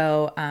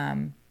 So,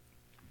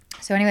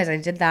 anyways, I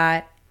did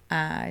that.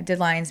 I did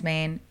lion's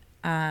mane.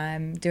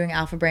 Doing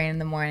Alpha Brain in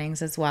the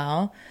mornings as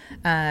well.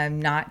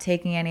 Not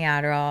taking any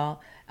Adderall.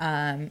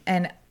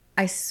 And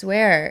I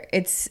swear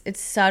it's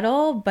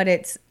subtle, but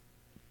it's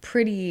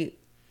pretty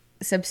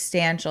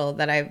substantial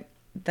that I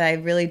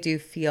really do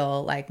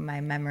feel like my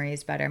memory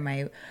is better.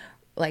 My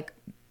like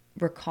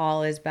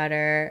recall is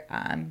better.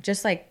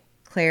 Just like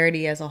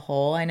clarity as a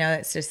whole. I know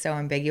it's just so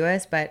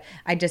ambiguous, but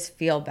I just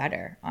feel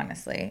better,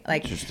 honestly.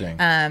 Like, Interesting.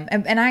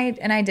 And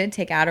I did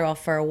take Adderall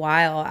for a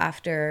while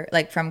after,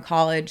 like from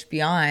college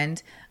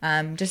beyond,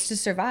 just to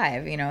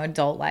survive.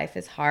 Adult life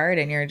is hard,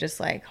 and you're just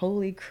like,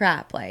 holy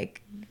crap,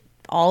 like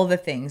all the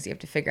things you have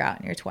to figure out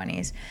in your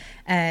 20s.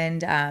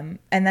 And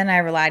then I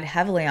relied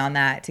heavily on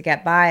that to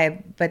get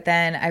by. But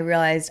then I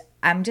realized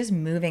I'm just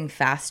moving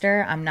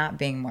faster. I'm not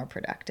being more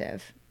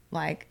productive.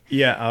 Like,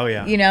 Yeah. Oh,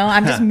 yeah. you know,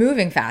 I'm just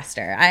moving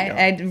faster.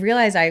 I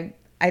realized I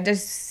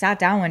just sat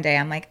down one day.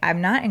 I'm like,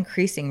 I'm not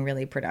increasing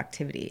really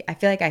productivity. I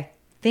feel like I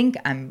think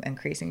I'm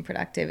increasing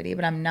productivity,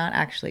 but I'm not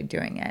actually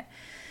doing it.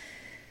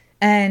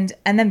 And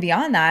then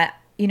beyond that,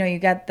 you know, you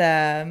get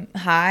the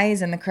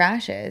highs and the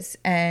crashes,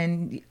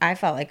 and I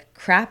felt like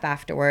crap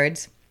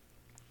afterwards.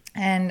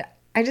 And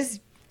I just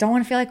don't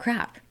want to feel like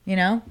crap, you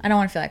know? I don't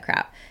want to feel like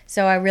crap.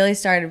 So I really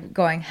started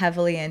going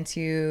heavily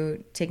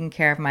into taking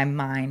care of my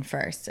mind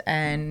first.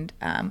 And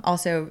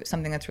also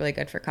something that's really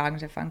good for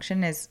cognitive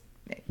function is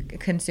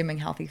consuming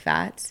healthy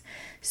fats.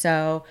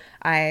 So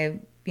I,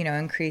 you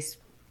know,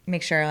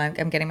 make sure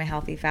I'm getting my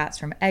healthy fats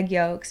from egg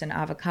yolks and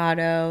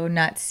avocado,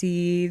 nut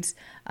seeds,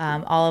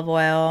 olive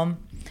oil.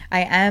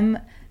 I am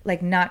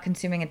like not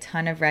consuming a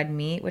ton of red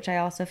meat, which I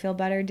also feel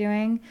better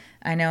doing.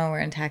 I know we're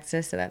in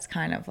Texas, so that's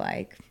kind of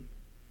like,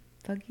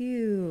 fuck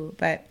you.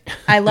 But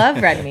I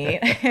love red meat.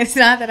 It's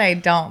not that I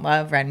don't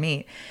love red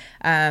meat.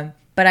 But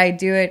I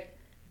do it,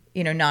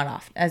 you know,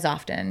 not as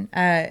often.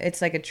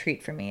 It's like a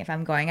treat for me. If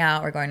I'm going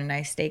out or going to a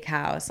nice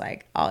steakhouse,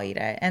 like I'll eat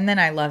it. And then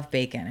I love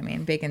bacon. I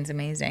mean, bacon's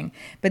amazing.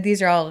 But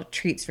these are all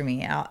treats for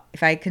me.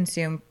 If I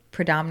consume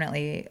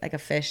predominantly like a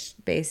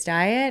fish-based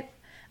diet,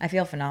 I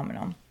feel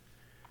phenomenal.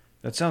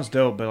 That sounds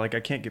dope, but like I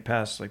can't get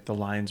past like the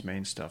lion's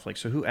mane stuff. Like,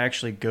 so who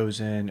actually goes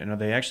in, and are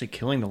they actually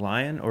killing the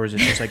lion, or is it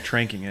just like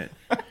tranking it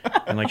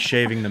and like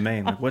shaving the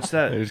mane? Like, what's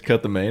that? They just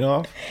cut the mane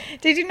off.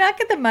 Did you not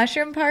get the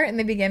mushroom part in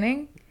the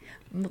beginning?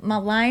 My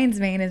lion's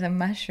mane is a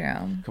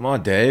mushroom. Come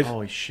on, Dave.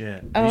 Holy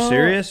shit! Are you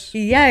serious?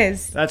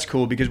 Yes. That's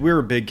cool because we're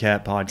a big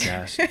cat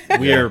podcast.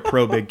 We are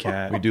pro big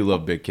cat. We do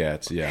love big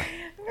cats. Yeah.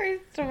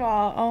 First of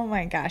all, oh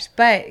my gosh.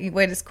 But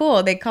what is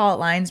cool, they call it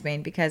lion's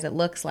mane because it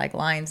looks like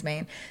lion's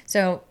mane.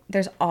 So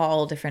there's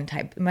all different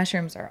types.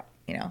 Mushrooms are,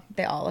 you know,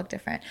 they all look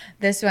different.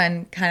 This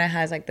one kind of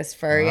has like this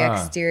furry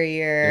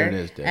exterior. There it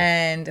is, Dave.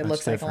 And it That's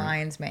looks different. like a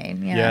lion's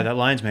mane. Yeah, that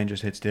lion's mane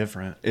just hits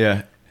different.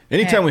 Yeah.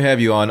 Anytime we have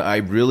you on, I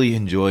really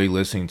enjoy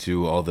listening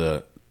to all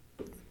the,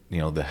 you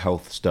know, the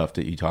health stuff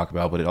that you talk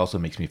about, but it also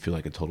makes me feel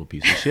like a total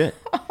piece of shit.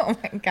 Oh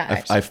my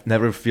gosh. I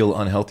never feel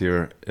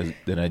unhealthier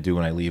than I do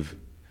when I leave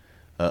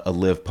a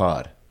live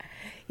pod.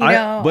 You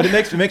know, But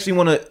it makes me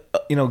want to,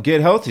 you know,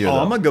 get healthier. Oh, though.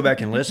 I'm gonna go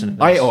back and listen to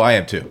this. I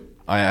am too.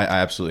 I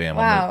absolutely am.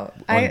 Wow.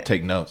 I'm gonna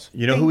take notes.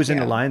 You know who was Thank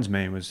into you. lion's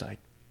mane was like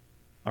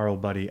our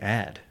old buddy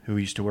Ad, who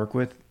we used to work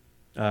with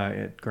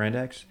at Grand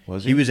X.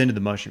 Was He he? was into the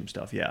mushroom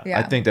stuff. Yeah. Yeah.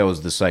 I think that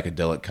was the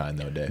psychedelic kind,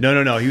 though, Dave.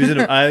 No. He was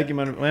into. I think he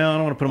might have, well, I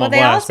don't want to put him well, on they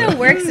blast. also but-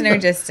 work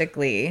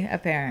synergistically,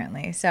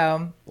 apparently.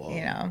 So,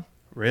 you know.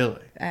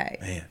 Really?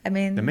 Man, I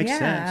mean, that makes yeah.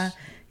 sense.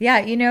 Yeah,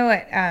 you know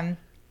what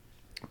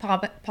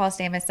Paul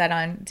Stamets said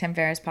on Tim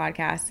Ferriss'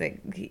 podcast,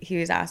 that he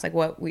was asked like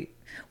what we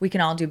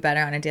can all do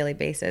better on a daily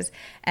basis,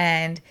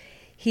 and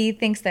he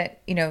thinks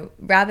that, you know,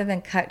 rather than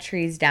cut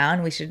trees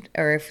down, we should,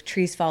 or if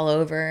trees fall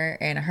over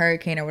in a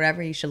hurricane or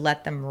whatever, you should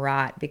let them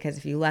rot, because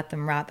if you let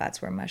them rot,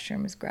 that's where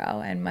mushrooms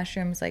grow. And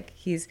mushrooms, like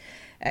he's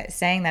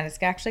saying that it's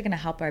actually going to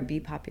help our bee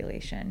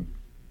population.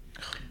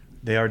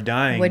 They are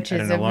dying Which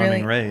at is an a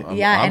alarming really- rate.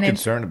 Yeah, I'm and it-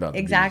 concerned about the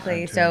bees.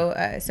 exactly. I'm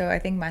too. So I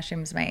think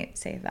mushrooms might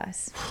save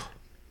us.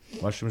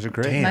 Mushrooms are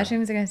great. Damn.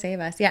 Mushrooms are going to save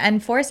us. Yeah.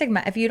 And Four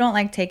Sigma, if you don't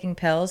like taking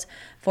pills,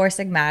 Four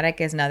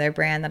Sigmatic is another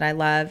brand that I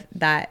love,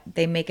 that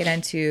they make it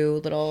into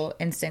little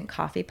instant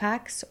coffee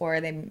packs, or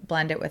they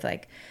blend it with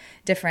like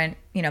different,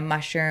 you know,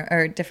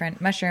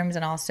 different mushrooms,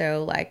 and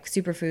also like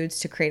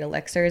superfoods to create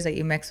elixirs that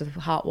you mix with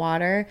hot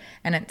water.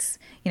 And it's,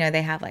 you know,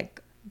 they have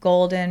like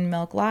golden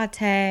milk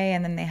latte,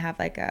 and then they have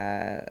like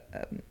a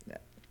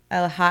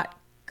hot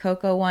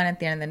cocoa one at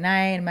the end of the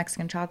night, a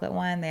Mexican chocolate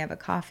one. They have a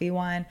coffee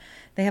one.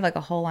 They have like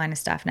a whole line of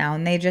stuff now.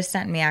 And they just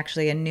sent me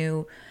actually a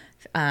new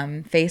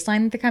face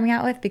line that they're coming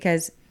out with,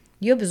 because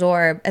you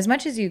absorb as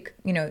much as you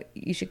know,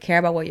 you should care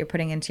about what you're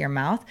putting into your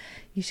mouth.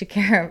 You should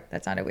care,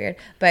 that sounded weird,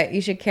 but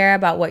you should care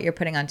about what you're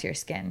putting onto your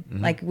skin.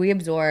 Mm-hmm. Like we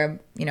absorb,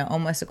 you know,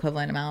 almost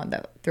equivalent amount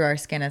through our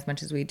skin as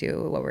much as we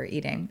do what we're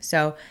eating.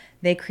 So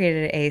they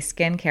created a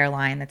skincare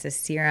line that's a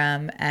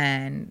serum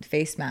and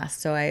face mask.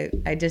 So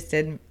I just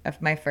did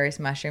my first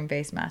mushroom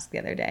face mask the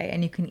other day,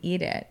 and you can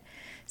eat it.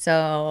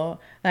 So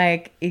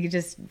like you could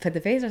just put the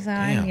face mask on,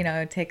 Damn. you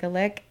know, take a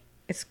lick.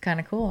 It's kind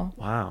of cool.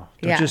 Wow.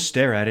 Don't Yeah. just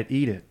stare at it.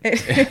 Eat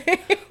it.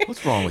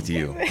 What's wrong with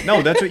you?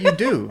 No, that's what you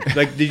do.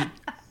 Like,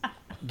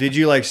 did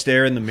you like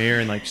stare in the mirror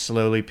and like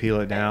slowly peel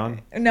it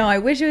down? No, I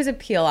wish it was a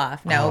peel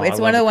off. No, Oh, it's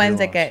I one of love the the ones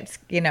that peel-offs. gets,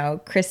 you know,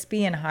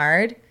 crispy and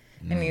hard,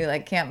 and you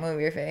like can't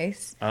move your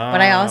face. But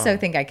I also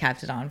think I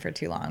kept it on for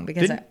too long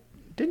because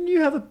Didn't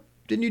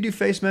you do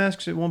face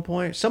masks at one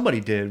point? Somebody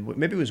did.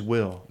 Maybe it was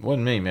Will.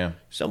 Wasn't me, man.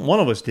 One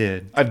of us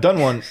did. I've done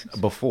one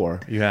before.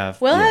 You have.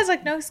 Will has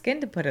like no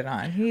skin to put it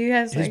on. He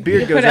has His like,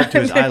 beard you goes put up to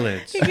on- his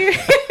eyelids.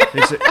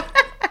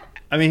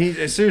 I mean,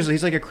 seriously,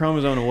 he's like a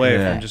chromosome away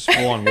Yeah. from just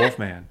full on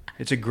Wolfman.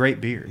 It's a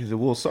great beard. He's a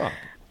wool sock.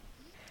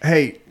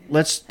 Hey,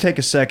 let's take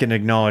a second to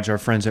acknowledge our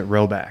friends at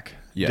Roback.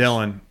 Yes.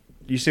 Dylan,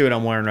 you see what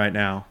I'm wearing right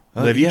now.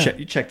 Oh, Liv, yeah.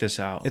 you check this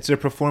out. It's a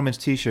performance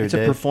T-shirt. It's a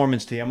Dave.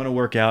 performance tee. I'm going to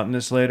work out in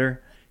this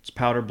later. It's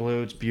powder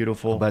blue. It's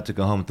beautiful. I'm about to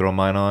go home and throw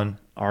mine on,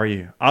 Are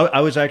you?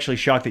 I was actually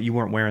shocked that you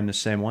weren't wearing the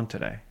same one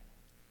today.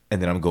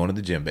 and then I'm going to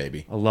the gym,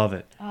 baby. I love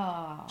it.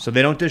 Oh. So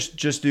they don't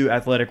just do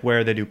athletic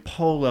wear. They do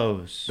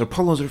polos, Their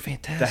polos are the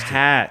fantastic.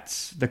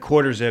 hats, the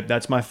quarter zip.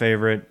 That's my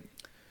favorite.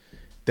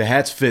 The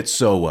hats fit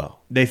so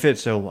well. They fit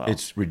so well.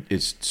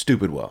 It's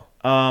stupid well.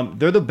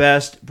 They're the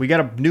best. We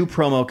got a new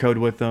promo code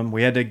with them.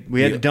 We had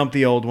to dump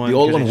the old one. The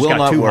old 'cause it one just will got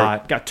not too work.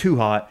 hot. Got too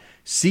hot.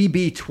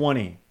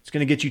 CB20. It's going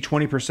to get you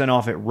 20%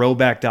 off at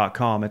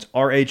rhoback.com. It's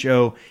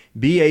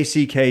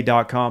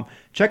RHOBACK.com.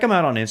 Check them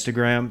out on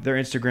Instagram. Their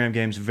Instagram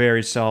game's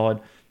very solid.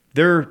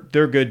 They're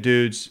good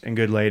dudes and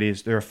good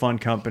ladies. They're a fun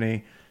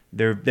company.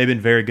 They've been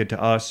very good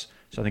to us.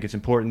 So I think it's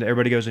important that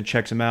everybody goes and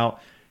checks them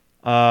out.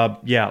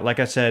 Yeah, like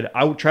I said,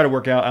 I would try to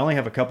work out. I only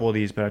have a couple of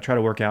these, but I try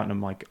to work out in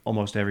them like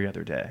almost every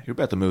other day. You're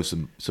about to move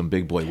some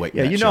big boy weight. in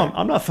Yeah, that you know, shirt.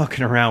 I'm not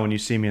fucking around when you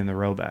see me in the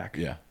rowback.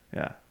 Yeah.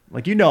 Yeah.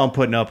 Like, you know, I'm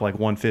putting up like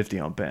 150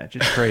 on bench.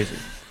 It's crazy.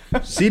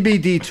 Just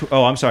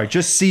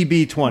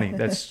CB20.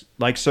 That's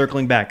like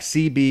circling back.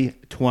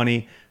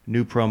 CB20,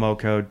 new promo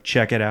code.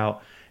 Check it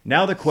out.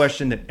 Now the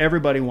question that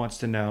everybody wants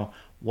to know,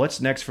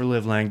 what's next for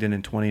Liv Langdon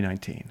in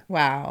 2019?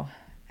 Wow.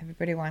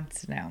 Everybody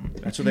wants to know.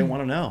 That's what they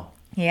want to know.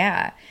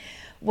 Yeah.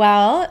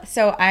 Well,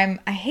 so I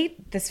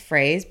hate this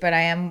phrase, but I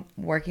am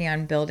working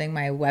on building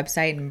my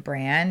website and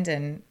brand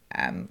and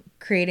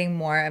creating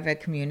more of a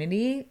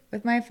community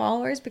with my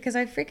followers because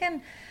I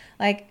freaking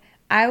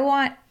I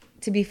want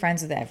to be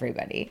friends with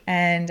everybody.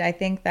 And I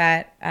think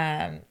that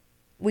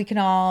we can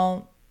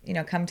all,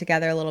 come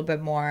together a little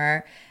bit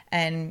more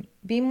and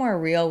be more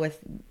real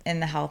in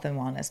the health and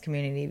wellness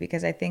community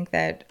because I think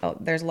that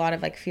there's a lot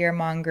of fear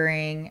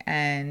mongering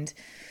and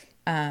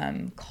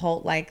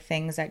cult-like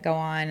things that go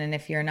on, and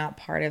if you're not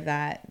part of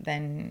that,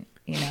 then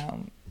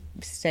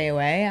stay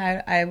away.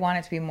 I want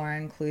it to be more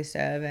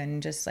inclusive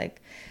and just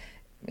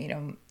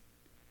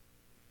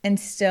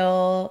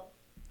instill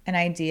an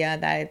idea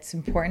that it's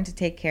important to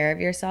take care of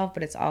yourself,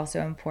 but it's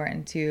also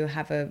important to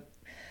have a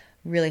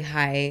really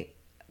high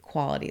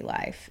quality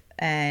life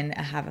and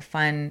have a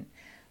fun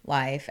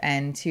life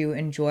and to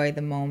enjoy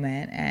the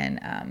moment.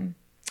 And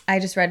I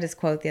just read this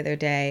quote the other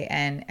day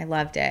and I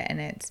loved it, and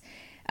it's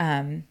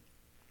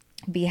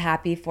be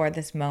happy for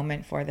this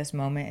moment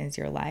is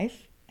your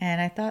life.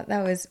 And I thought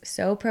that was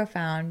so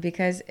profound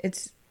because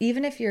it's,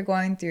 even if you're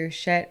going through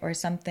shit or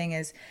something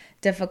is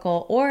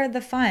difficult or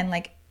the fun,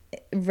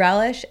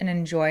 relish and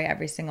enjoy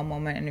every single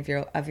moment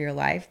of your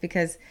life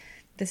because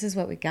this is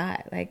what we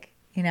got.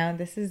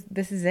 This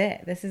is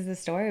it. This is the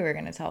story we're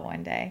going to tell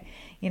one day,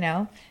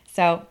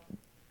 So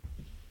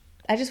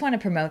I just want to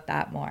promote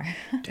that more.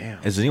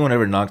 Damn. Has anyone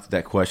ever knocked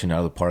that question out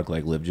of the park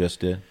like Liv just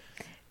did?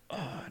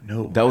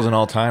 No. That was an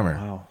all-timer.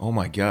 Wow. Oh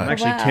my god. I'm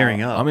actually Wow.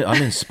 tearing up.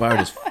 I'm inspired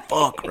as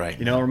fuck right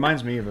now. It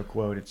reminds me of a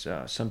quote. It's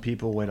some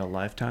people wait a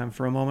lifetime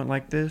for a moment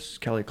like this.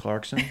 Kelly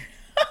Clarkson.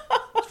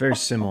 It's very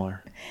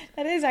similar.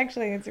 That is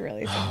actually, it's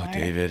really similar. Oh,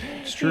 David.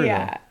 It's true.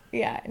 Yeah.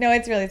 Yeah. No,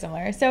 it's really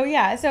similar. So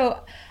yeah.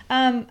 So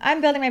I'm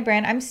building my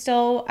brand. I'm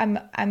still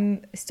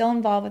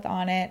involved with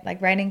On It,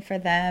 writing for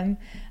them.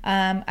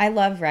 I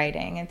love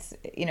writing.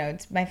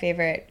 It's my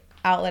favorite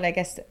outlet. I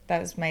guess that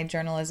was my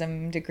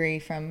journalism degree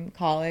from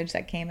college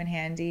that came in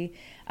handy.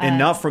 And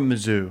not from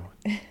Mizzou.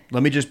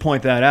 Let me just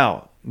point that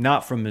out.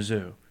 Not from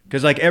Mizzou.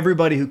 Because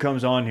everybody who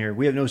comes on here,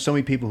 we know so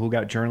many people who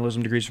got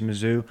journalism degrees from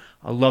Mizzou.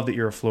 I love that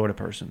you're a Florida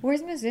person.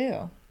 Where's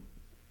Mizzou?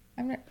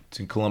 It's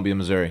in Columbia,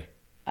 Missouri.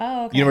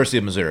 Oh, okay. University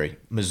of Missouri.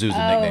 Mizzou's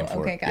the nickname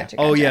for okay, it. gotcha.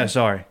 Oh, gotcha. yeah,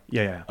 sorry.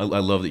 Yeah. I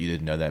love that you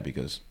didn't know that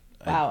because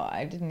Wow,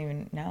 I didn't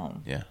even know.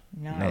 yeah.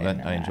 No, I No, didn't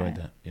that know I enjoyed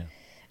that. that. Yeah.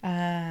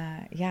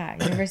 Yeah,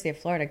 University of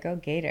Florida. Go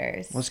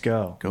Gators. Let's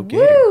go. Go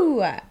Gators.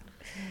 Woo!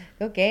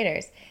 Go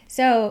Gators.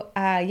 So,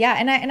 yeah,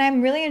 and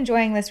I'm really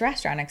enjoying this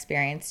restaurant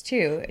experience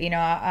too.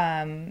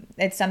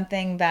 It's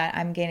something that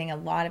I'm gaining a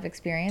lot of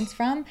experience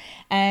from,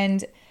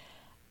 and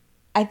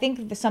I think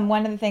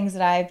one of the things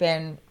that I've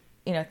been,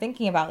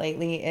 thinking about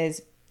lately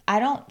is I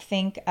don't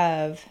think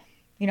of,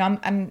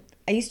 I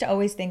used to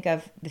always think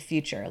of the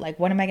future,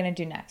 what am I going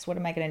to do next? What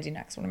am I going to do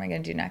next? What am I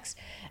going to do next?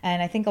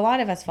 And I think a lot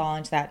of us fall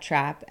into that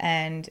trap.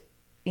 And,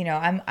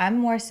 I'm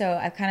more so,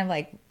 I've kind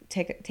of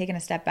taken a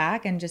step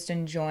back and just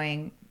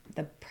enjoying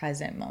the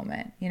present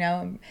moment,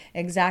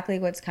 exactly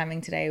what's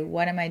coming today.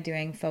 What am I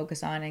doing?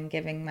 Focus on and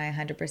giving my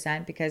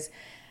 100% because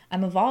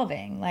I'm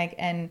evolving.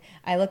 And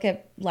I look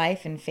at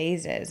life in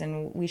phases,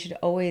 and we should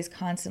always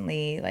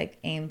constantly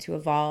aim to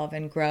evolve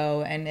and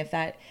grow. And if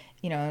that,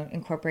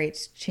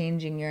 incorporates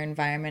changing your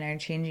environment or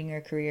changing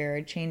your career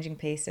or changing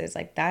paces,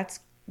 that's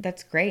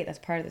great. That's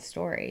part of the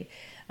story.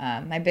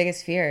 My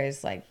biggest fear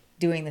is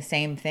doing the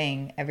same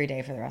thing every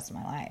day for the rest of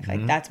my life.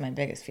 Mm-hmm. That's my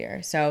biggest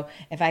fear. So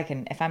if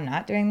I'm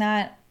not doing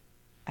that,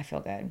 I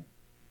feel good.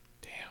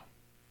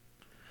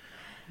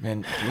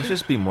 Man, let's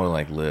just be more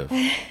like Liv.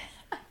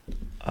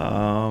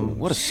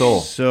 What a soul.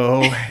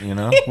 So, You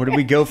know? where do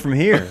we go from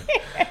here?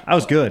 That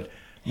was good.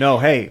 No,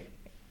 hey,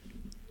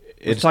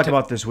 Let's talk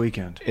about this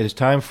weekend. It is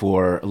time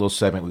for a little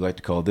segment we like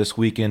to call This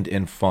Weekend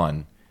in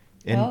Fun.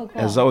 And Cool.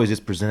 as always, it's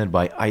presented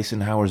by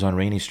Eisenhower's on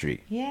Rainy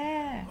Street.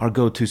 Yeah. Our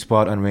go-to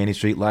spot on Rainy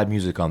Street, live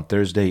music on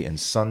Thursday and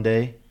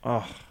Sunday.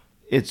 Oh,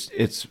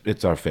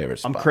 It's our favorite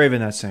spot. I'm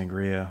craving that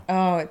sangria.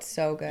 Oh, it's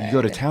so good. You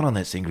go to town on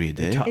that sangria,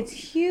 Dave. It's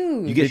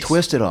huge. You get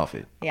twisted off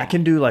it. Yeah. I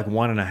can do like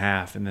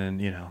 1.5, and then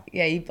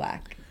Yeah, you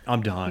black.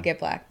 I'm done. You get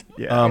blacked.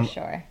 Yeah. For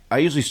sure. I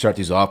usually start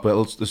these off, but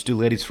let's do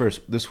ladies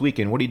first. This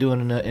weekend, what are you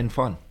doing in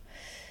fun?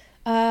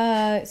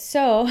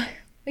 So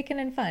weekend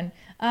and fun.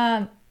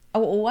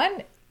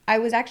 One, I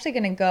was actually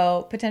going to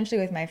go potentially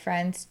with my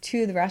friends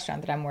to the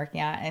restaurant that I'm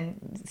working at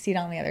and seat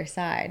on the other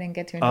side and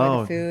get to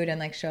enjoy the food and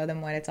like show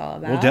them what it's all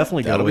about. We'll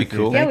definitely That'll go. be with you.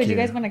 cool. Yeah, Thank would you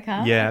guys want to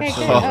come? Yeah, Okay,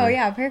 absolutely. good. Oh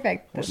yeah,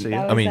 perfect. We'll see.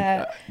 That I was, mean,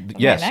 my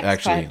yes, next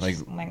actually,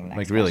 question- my next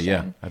like really, yeah.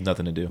 question. I have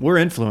nothing to do. We're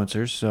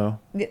influencers, so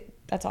Yeah,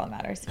 that's all that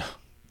matters.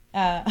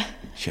 Yeah.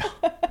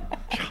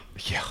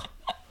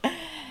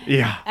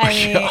 yeah. I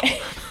mean,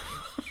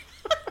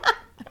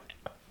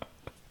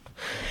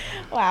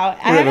 wow.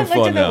 I We're having haven't looked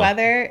fun at the now.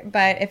 weather,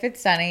 but if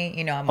it's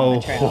sunny, I'm on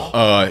the trail.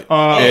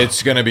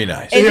 It's gonna be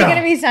nice. Is it Yeah. going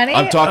to be sunny?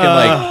 I'm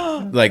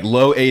talking like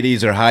low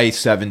 80s or high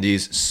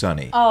 70s,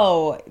 sunny.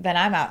 Oh, then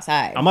I'm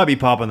outside. I might be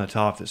popping the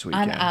top this I'm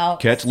weekend. out.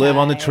 Catch Liv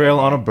on the trail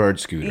on a bird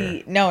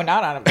scooter. No,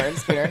 not on a bird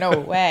scooter. No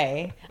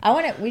way.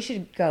 We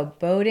should go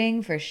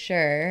boating for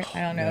sure.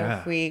 I don't know Yeah.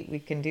 if we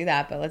can do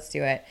that, but let's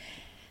do it.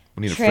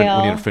 We need Trail.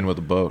 a friend with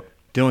a boat.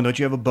 Dylan, don't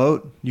you have a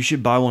boat? You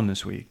should buy one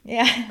this week.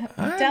 Yeah.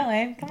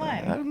 Dylan, come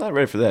on. I'm not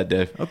ready for that,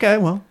 Dave. Okay,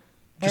 well,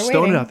 just We're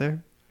throwing it waiting. out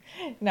there.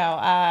 No,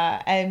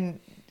 and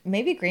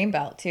maybe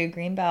Greenbelt too.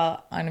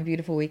 Greenbelt on a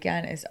beautiful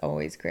weekend is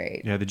always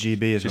great. Yeah, the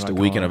GB is Just what a I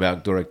call weekend it. of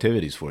outdoor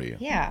activities for you.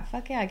 Yeah,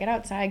 fuck yeah. Get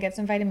outside, get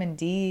some vitamin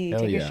D,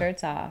 Hell take your yeah.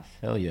 shirts off.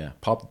 Hell yeah.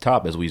 Pop the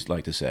top, as we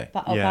like to say.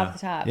 Yeah. Pop the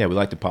top. Yeah, we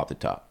like to pop the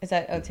top. Is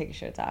that, take your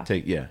shirts off?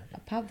 Yeah.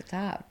 Pop the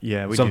top.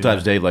 Yeah, we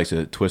Sometimes do Dave likes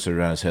to twist it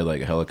around his head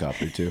like a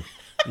helicopter, too.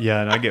 that.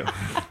 Yeah, and I get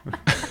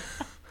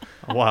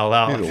a while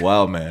out. He's a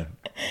wild man.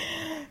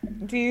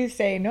 Do you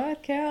say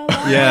North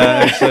Carolina?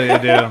 Yeah, actually, I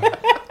do.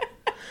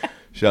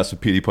 Shouts to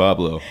Petey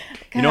Pablo. God,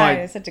 You know,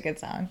 it's such a good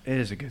song. It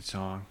is a good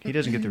song. He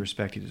doesn't get the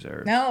respect he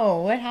deserves. No,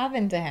 what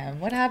happened to him?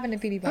 What happened to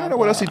Petey Pablo? I don't know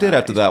what else he did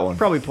after that one.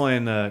 Probably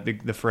playing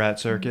the frat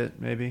circuit,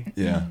 maybe.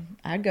 Yeah.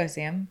 I'd go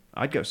see him.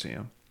 I'd go see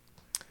him.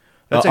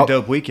 That's I'll- a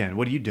dope weekend.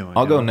 What are you doing?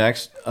 I'll go Dylan?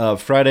 next.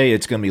 Friday,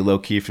 it's going to be low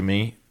key for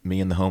me. Me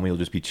and the homie will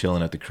just be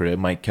chilling at the crib.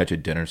 Might catch a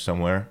dinner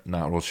somewhere.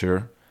 Not real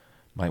sure.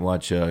 Might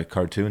watch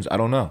cartoons. I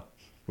don't know.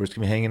 We're just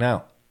going to be hanging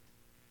out.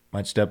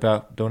 Might step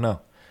out. Don't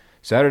know.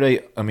 Saturday,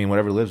 I mean,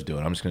 whatever Liv's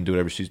doing. I'm just going to do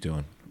whatever she's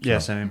doing. Yeah,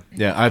 So, same.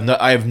 Yeah,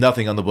 I have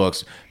nothing on the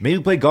books.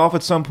 Maybe play golf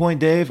at some point,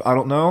 Dave. I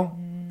don't know.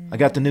 I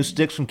got the new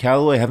sticks from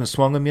Callaway. Haven't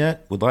swung them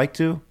yet. Would like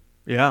to.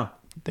 Yeah.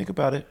 Think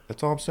about it.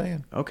 That's all I'm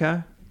saying.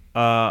 Okay.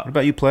 What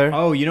about you, player?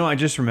 Oh, I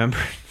just remembered.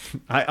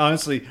 I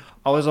honestly,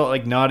 I was all,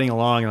 like nodding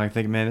along and like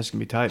thinking, man, this is gonna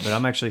be tight. But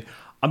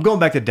I'm going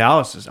back to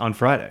Dallas on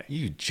Friday.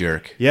 You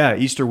jerk. Yeah,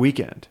 Easter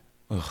weekend.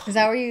 Is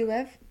that where you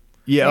live?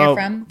 Yeah, Where you're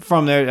from?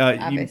 from? There. You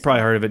Obviously.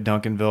 probably heard of it,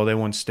 Duncanville. They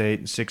won state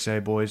in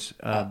 6A boys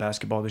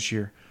basketball this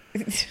year.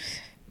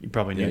 You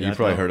probably knew Yeah, that. you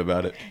probably though. heard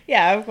about it.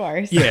 Yeah, of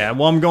course. Yeah,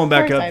 well, I'm going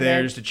back course up I there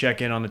did. just to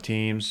check in on the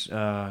teams.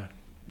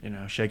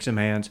 Shake some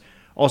hands.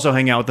 Also,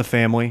 hang out with the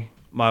family.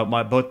 My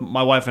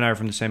wife and I are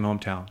from the same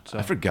hometown, so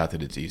I forgot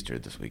that it's Easter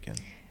this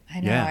weekend. I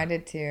know, Yeah. I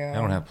did too. I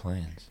don't have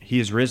plans. he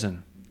is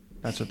risen.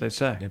 That's what they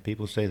say. Yeah,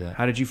 people say that.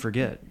 How did you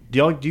forget?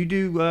 Do you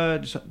do?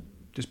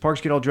 Does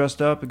Parks get all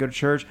dressed up and go to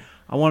church?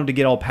 I wanted to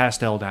get all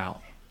pasteled out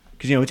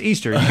because it's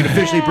Easter. You can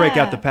officially break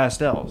out the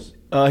pastels.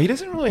 He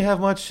doesn't really have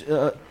much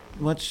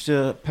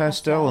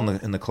pastel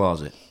in the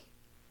closet.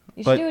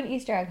 You should but- do an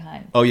Easter egg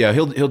hunt. Oh yeah,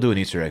 he'll do an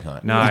Easter egg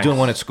hunt. Nice. He's doing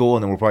one at school,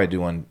 and then we'll probably do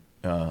one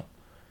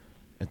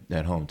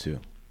at home too.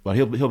 But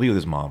he'll be with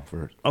his mom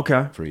for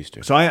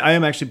Easter. So I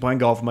am actually playing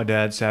golf with my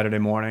dad Saturday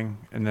morning,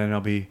 and then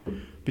I'll be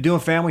doing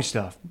family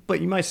stuff.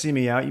 But you might see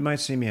me out. You might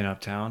see me in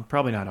Uptown.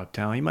 Probably not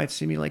Uptown. You might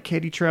see me like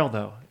Katy Trail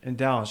though in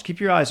Dallas. Keep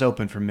your eyes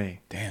open for me.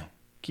 Damn,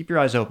 Keep your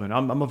eyes open.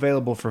 I'm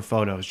available for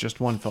photos. Just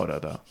one photo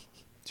though.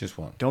 just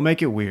one. Don't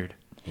make it weird.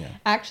 Yeah.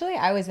 Actually,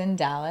 I was in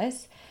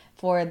Dallas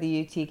for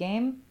the UT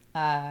game,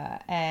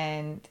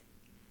 and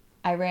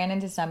I ran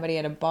into somebody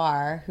at a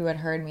bar who had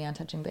heard me on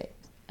Touching Base.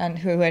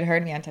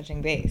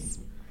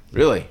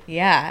 Really?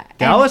 Yeah.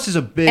 Dallas is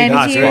a big And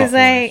hot he spot was for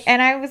like, us.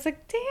 and I was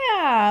like,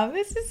 damn,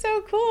 this is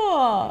so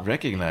cool.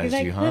 Recognize He's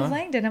like, you, Liv huh?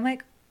 Langdon. I'm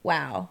like,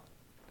 wow,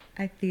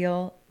 I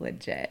feel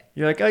legit.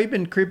 You're like, oh, you've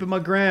been creeping my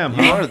gram,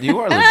 You huh? are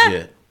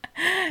legit.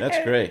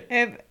 That's great.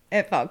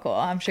 It felt cool.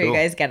 I'm sure Cool. you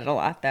guys get it a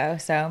lot though,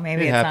 so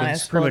maybe It it's happens. not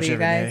as Pretty cool much to you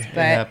every guys, day. It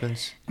but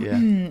happens. Yeah,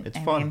 it's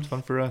fun. mean- It's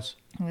fun for us.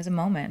 it was a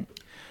moment.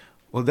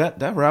 Well,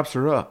 that wraps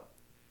her up.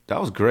 That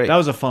was great. That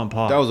was a fun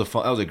pod. That was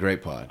a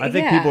great pod. I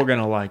think Yeah. people are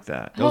gonna like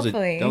that.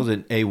 Hopefully. That was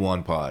an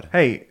A1 pod.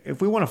 Hey,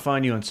 if we want to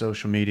find you on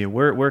social media,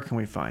 where can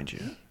we find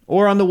you?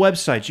 Or on the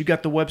website? You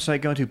got the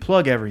website going to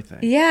plug everything.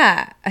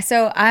 Yeah.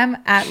 So I'm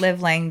at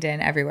Liv Langdon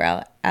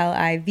everywhere.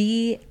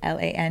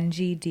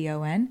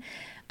 LIVLANGDON.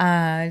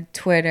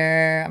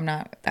 Twitter. I'm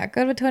not that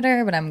good with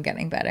Twitter, but I'm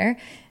getting better.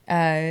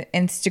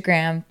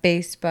 Instagram,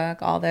 Facebook,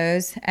 all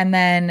those. And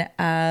then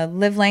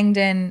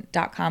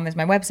livelangdon.com is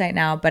my website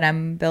now, but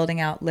I'm building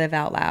out Live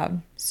Out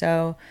Loud.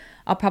 So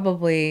I'll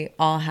probably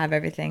all have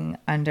everything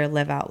under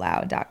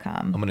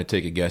liveoutloud.com. I'm going to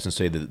take a guess and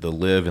say that the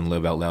live and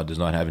live out loud does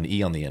not have an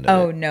E on the end of it.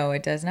 Oh, no,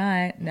 it does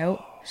not.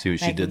 Nope. See what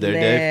she Like did there,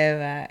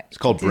 Dave? It's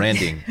called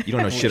branding. You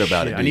don't know shit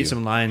about it, do I need you?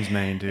 some lion's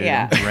mane, dude.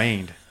 Yeah. I'm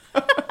drained.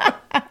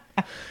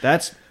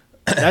 That's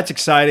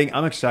exciting.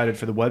 I'm excited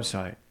for the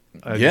website.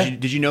 Yeah.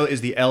 Did you know,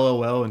 is the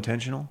LOL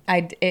intentional?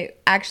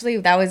 Actually,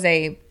 that was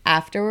a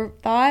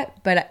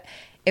afterthought, but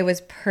it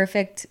was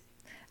perfect,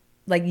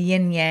 like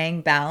yin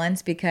yang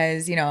balance,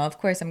 because, you know, of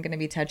course I'm going to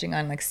be touching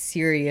on like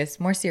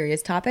more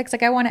serious topics.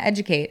 Like I want to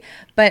educate,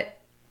 but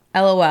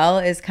LOL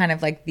is kind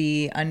of like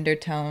the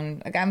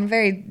undertone. Like I'm a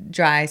very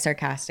dry,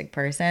 sarcastic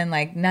person.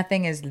 Like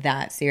nothing is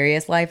that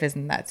serious. Life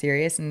isn't that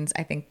serious. And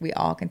I think we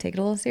all can take it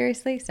a little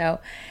seriously. So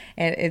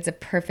it's a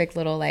perfect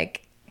little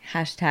like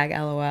hashtag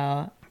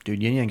LOL.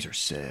 Dude, yin yangs are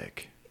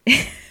sick.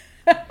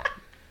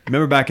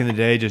 Remember back in the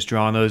day, just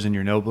drawing those in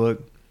your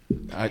notebook?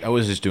 I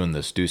was just doing the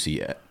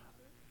Stussy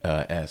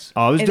S.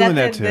 Oh, I was Is doing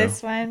that that too.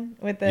 this one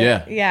with the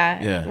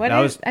Yeah. What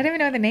That is? I don't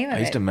even know the name of it. I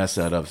used to mess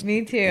that up.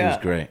 Me too. It was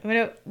great.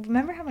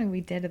 Remember how many we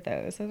did of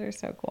those? Those are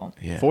so cool.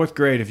 Yeah. Fourth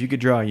grade, if you could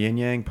draw a yin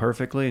yang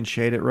perfectly and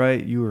shade it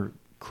right, you were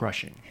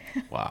crushing.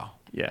 Wow.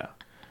 Yeah.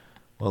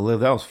 Well, Liv,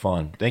 that was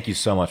fun. Thank you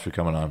so much for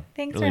coming on.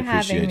 Thanks Really for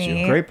having appreciate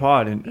me. you. Great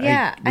pod. And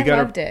Yeah, we I got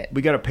loved it.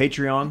 We got a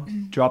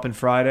Patreon dropping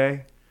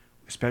Friday.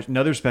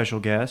 Another special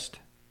guest.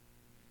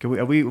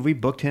 Have we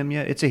booked him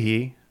yet? It's a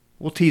he.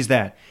 We'll tease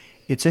that.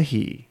 It's a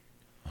he.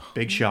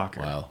 Big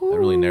shocker. Wow, that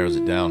really narrows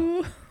it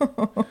down.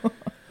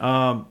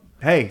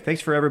 Hey, thanks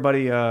for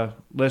everybody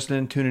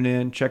listening, tuning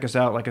in. Check us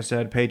out. Like I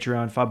said,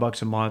 Patreon,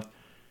 $5 a month.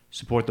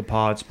 Support the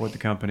pod, support the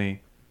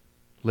company.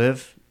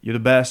 Liv, you're the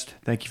best.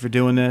 Thank you for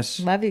doing this.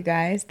 Love you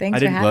guys. Thanks I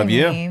for didn't having love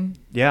you. me.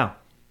 Yeah.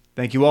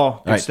 Thank you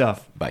all. Good All right.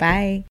 stuff. Bye.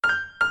 Bye.